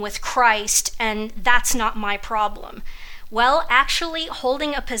union with Christ, and that's not my problem. Well, actually,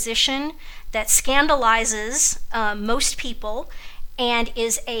 holding a position that scandalizes most people and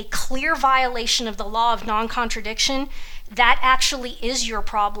is a clear violation of the law of non-contradiction, that actually is your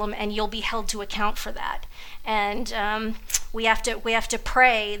problem, and you'll be held to account for that. And we have to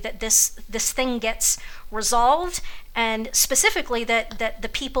pray that this thing gets resolved, and specifically that the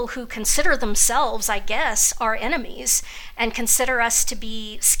people who consider themselves, I guess, our enemies and consider us to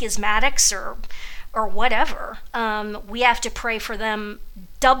be schismatics or whatever, we have to pray for them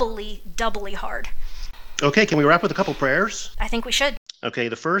doubly hard. Okay, can we wrap with a couple prayers? I think we should. Okay,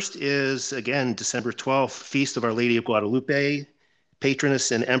 the first is, again, December 12th, Feast of Our Lady of Guadalupe, Patroness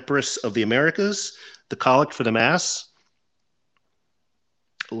and Empress of the Americas, the Collect for the Mass.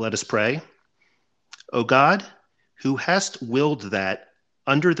 Let us pray. O God, who hast willed that,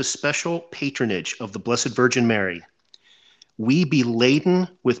 under the special patronage of the Blessed Virgin Mary, we be laden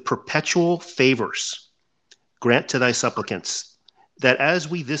with perpetual favors, grant to thy supplicants, that as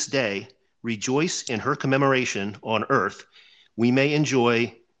we this day rejoice in her commemoration on earth, we may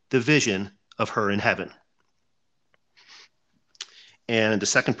enjoy the vision of her in heaven. And the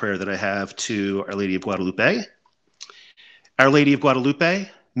second prayer that I have to Our Lady of Guadalupe. Our Lady of Guadalupe,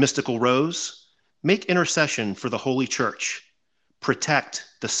 mystical rose, make intercession for the Holy Church. Protect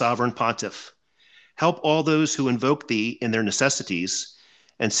the sovereign pontiff. Help all those who invoke thee in their necessities.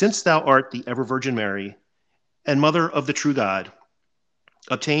 And since thou art the ever Virgin Mary and Mother of the true God,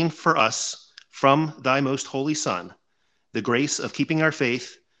 obtain for us from thy most holy Son the grace of keeping our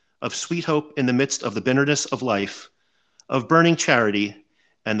faith, of sweet hope in the midst of the bitterness of life, of burning charity,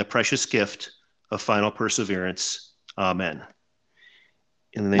 and the precious gift of final perseverance. Amen.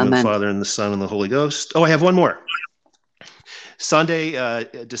 In the name Amen. of the Father, and the Son, and the Holy Ghost. Oh, I have one more. Sunday,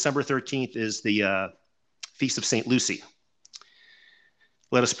 December 13th, is the Feast of St. Lucy.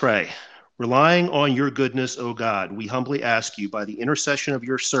 Let us pray. Relying on your goodness, O God, we humbly ask you, by the intercession of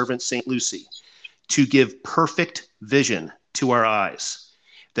your servant, St. Lucy, to give perfect vision to our eyes,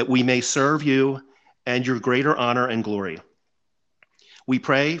 that we may serve you and your greater honor and glory. We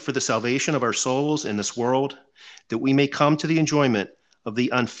pray for the salvation of our souls in this world, that we may come to the enjoyment of the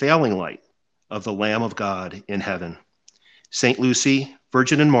unfailing light of the Lamb of God in heaven. St. Lucy,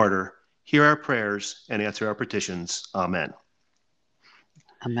 Virgin and Martyr, hear our prayers and answer our petitions. Amen.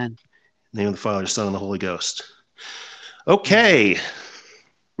 Amen. In the name of the Father, Son, and the Holy Ghost. Okay.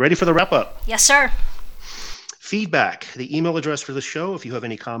 Ready for the wrap-up? Yes, sir. Feedback. The email address for the show, if you have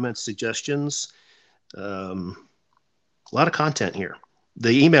any comments, suggestions. A lot of content here.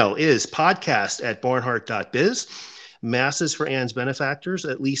 The email is podcast@barnhart.biz. masses for Anne's benefactors,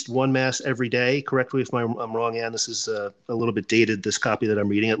 at least one mass every day. Correct me if I'm wrong, Anne. This is a little bit dated, this copy that I'm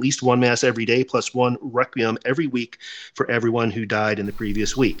reading. At least one mass every day, plus one requiem every week for everyone who died in the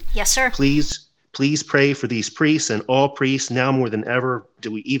previous week. Yes, sir. Please pray for these priests and all priests. Now more than ever, do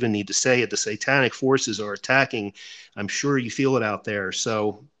we even need to say it? The satanic forces are attacking. I'm sure you feel it out there.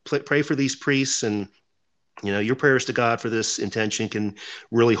 So pray for these priests, and your prayers to God for this intention can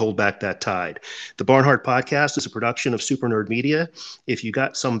really hold back that tide. The Barnhart Podcast is a production of Super Nerd Media. If you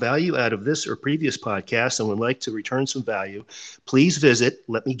got some value out of this or previous podcasts and would like to return some value, please visit,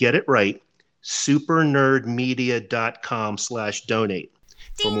 let me get it right, supernerdmedia.com/donate.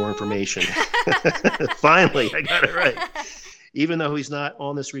 For more information. Finally, I got it right. Even though he's not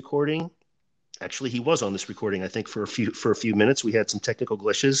on this recording, actually he was on this recording, I think, for a few minutes. We had some technical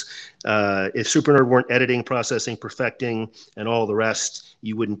glitches. If Super Nerd weren't editing, processing, perfecting, and all the rest,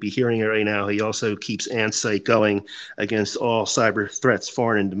 you wouldn't be hearing it right now. He also keeps Anne's site going against all cyber threats,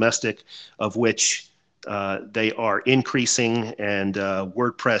 foreign and domestic, of which they are increasing, and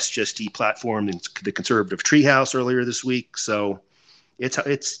WordPress just deplatformed the conservative treehouse earlier this week. So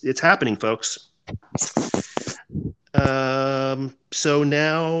it's happening, folks. So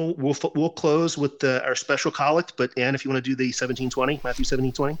now we'll close with our special collect. But Anne, if you want to do the 1720, Matthew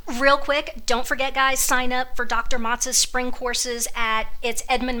 1720. Real quick, don't forget, guys, sign up for Dr. Matzah's spring courses it's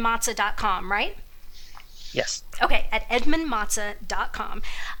edmundmatzah.com, right? Yes. Okay, at edmundmatzah.com.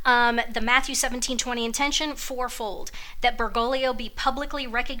 The Matthew 17:20 intention, fourfold: that Bergoglio be publicly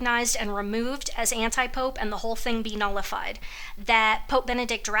recognized and removed as anti-pope and the whole thing be nullified; that Pope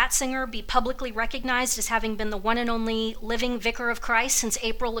Benedict Ratzinger be publicly recognized as having been the one and only living vicar of Christ since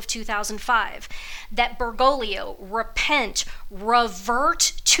April of 2005; that Bergoglio repent,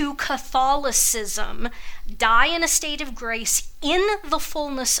 revert to Catholicism, die in a state of grace in the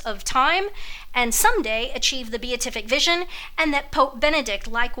fullness of time, and someday achieve the beatific vision; and that Pope Benedict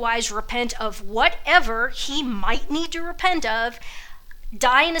likewise repent of whatever he might need to repent of,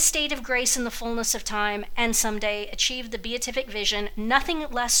 die in a state of grace in the fullness of time, and someday achieve the beatific vision. Nothing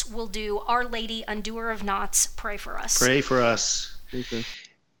less will do. Our Lady, undoer of knots, pray for us. Pray for us. Okay.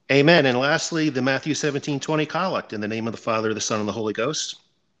 Amen. And lastly, the Matthew 17:20 collect, in the name of the Father, the Son, and the Holy Ghost.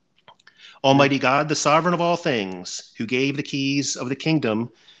 Almighty God, the sovereign of all things, who gave the keys of the kingdom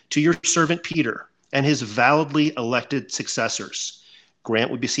to your servant Peter and his validly elected successors, grant,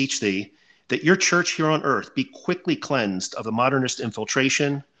 we beseech thee, that your church here on earth be quickly cleansed of the modernist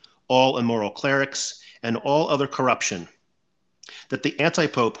infiltration, all immoral clerics, and all other corruption; that the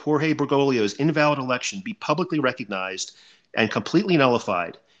anti-pope Jorge Bergoglio's invalid election be publicly recognized and completely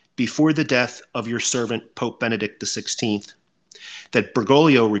nullified before the death of your servant Pope Benedict XVI; that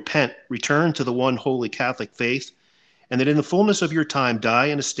Bergoglio return to the one holy Catholic faith, and that in the fullness of your time die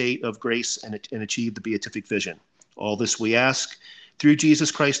in a state of grace and achieve the beatific vision. All this we ask through Jesus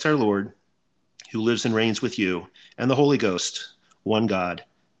Christ our Lord, who lives and reigns with you and the Holy Ghost, one God,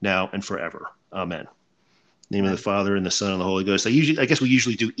 now and forever. Amen. In the name of the Father, and the Son, and the Holy Ghost. I guess we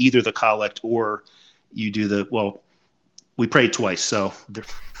usually do either the collect or you do we prayed twice, so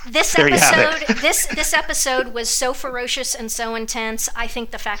this episode was so ferocious and so intense. I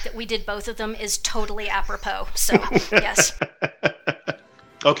think the fact that we did both of them is totally apropos. So, yes.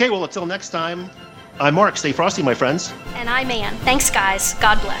 Okay, well, until next time, I'm Mark. Stay frosty, my friends. And I'm Ann. Thanks, guys.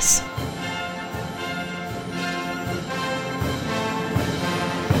 God bless.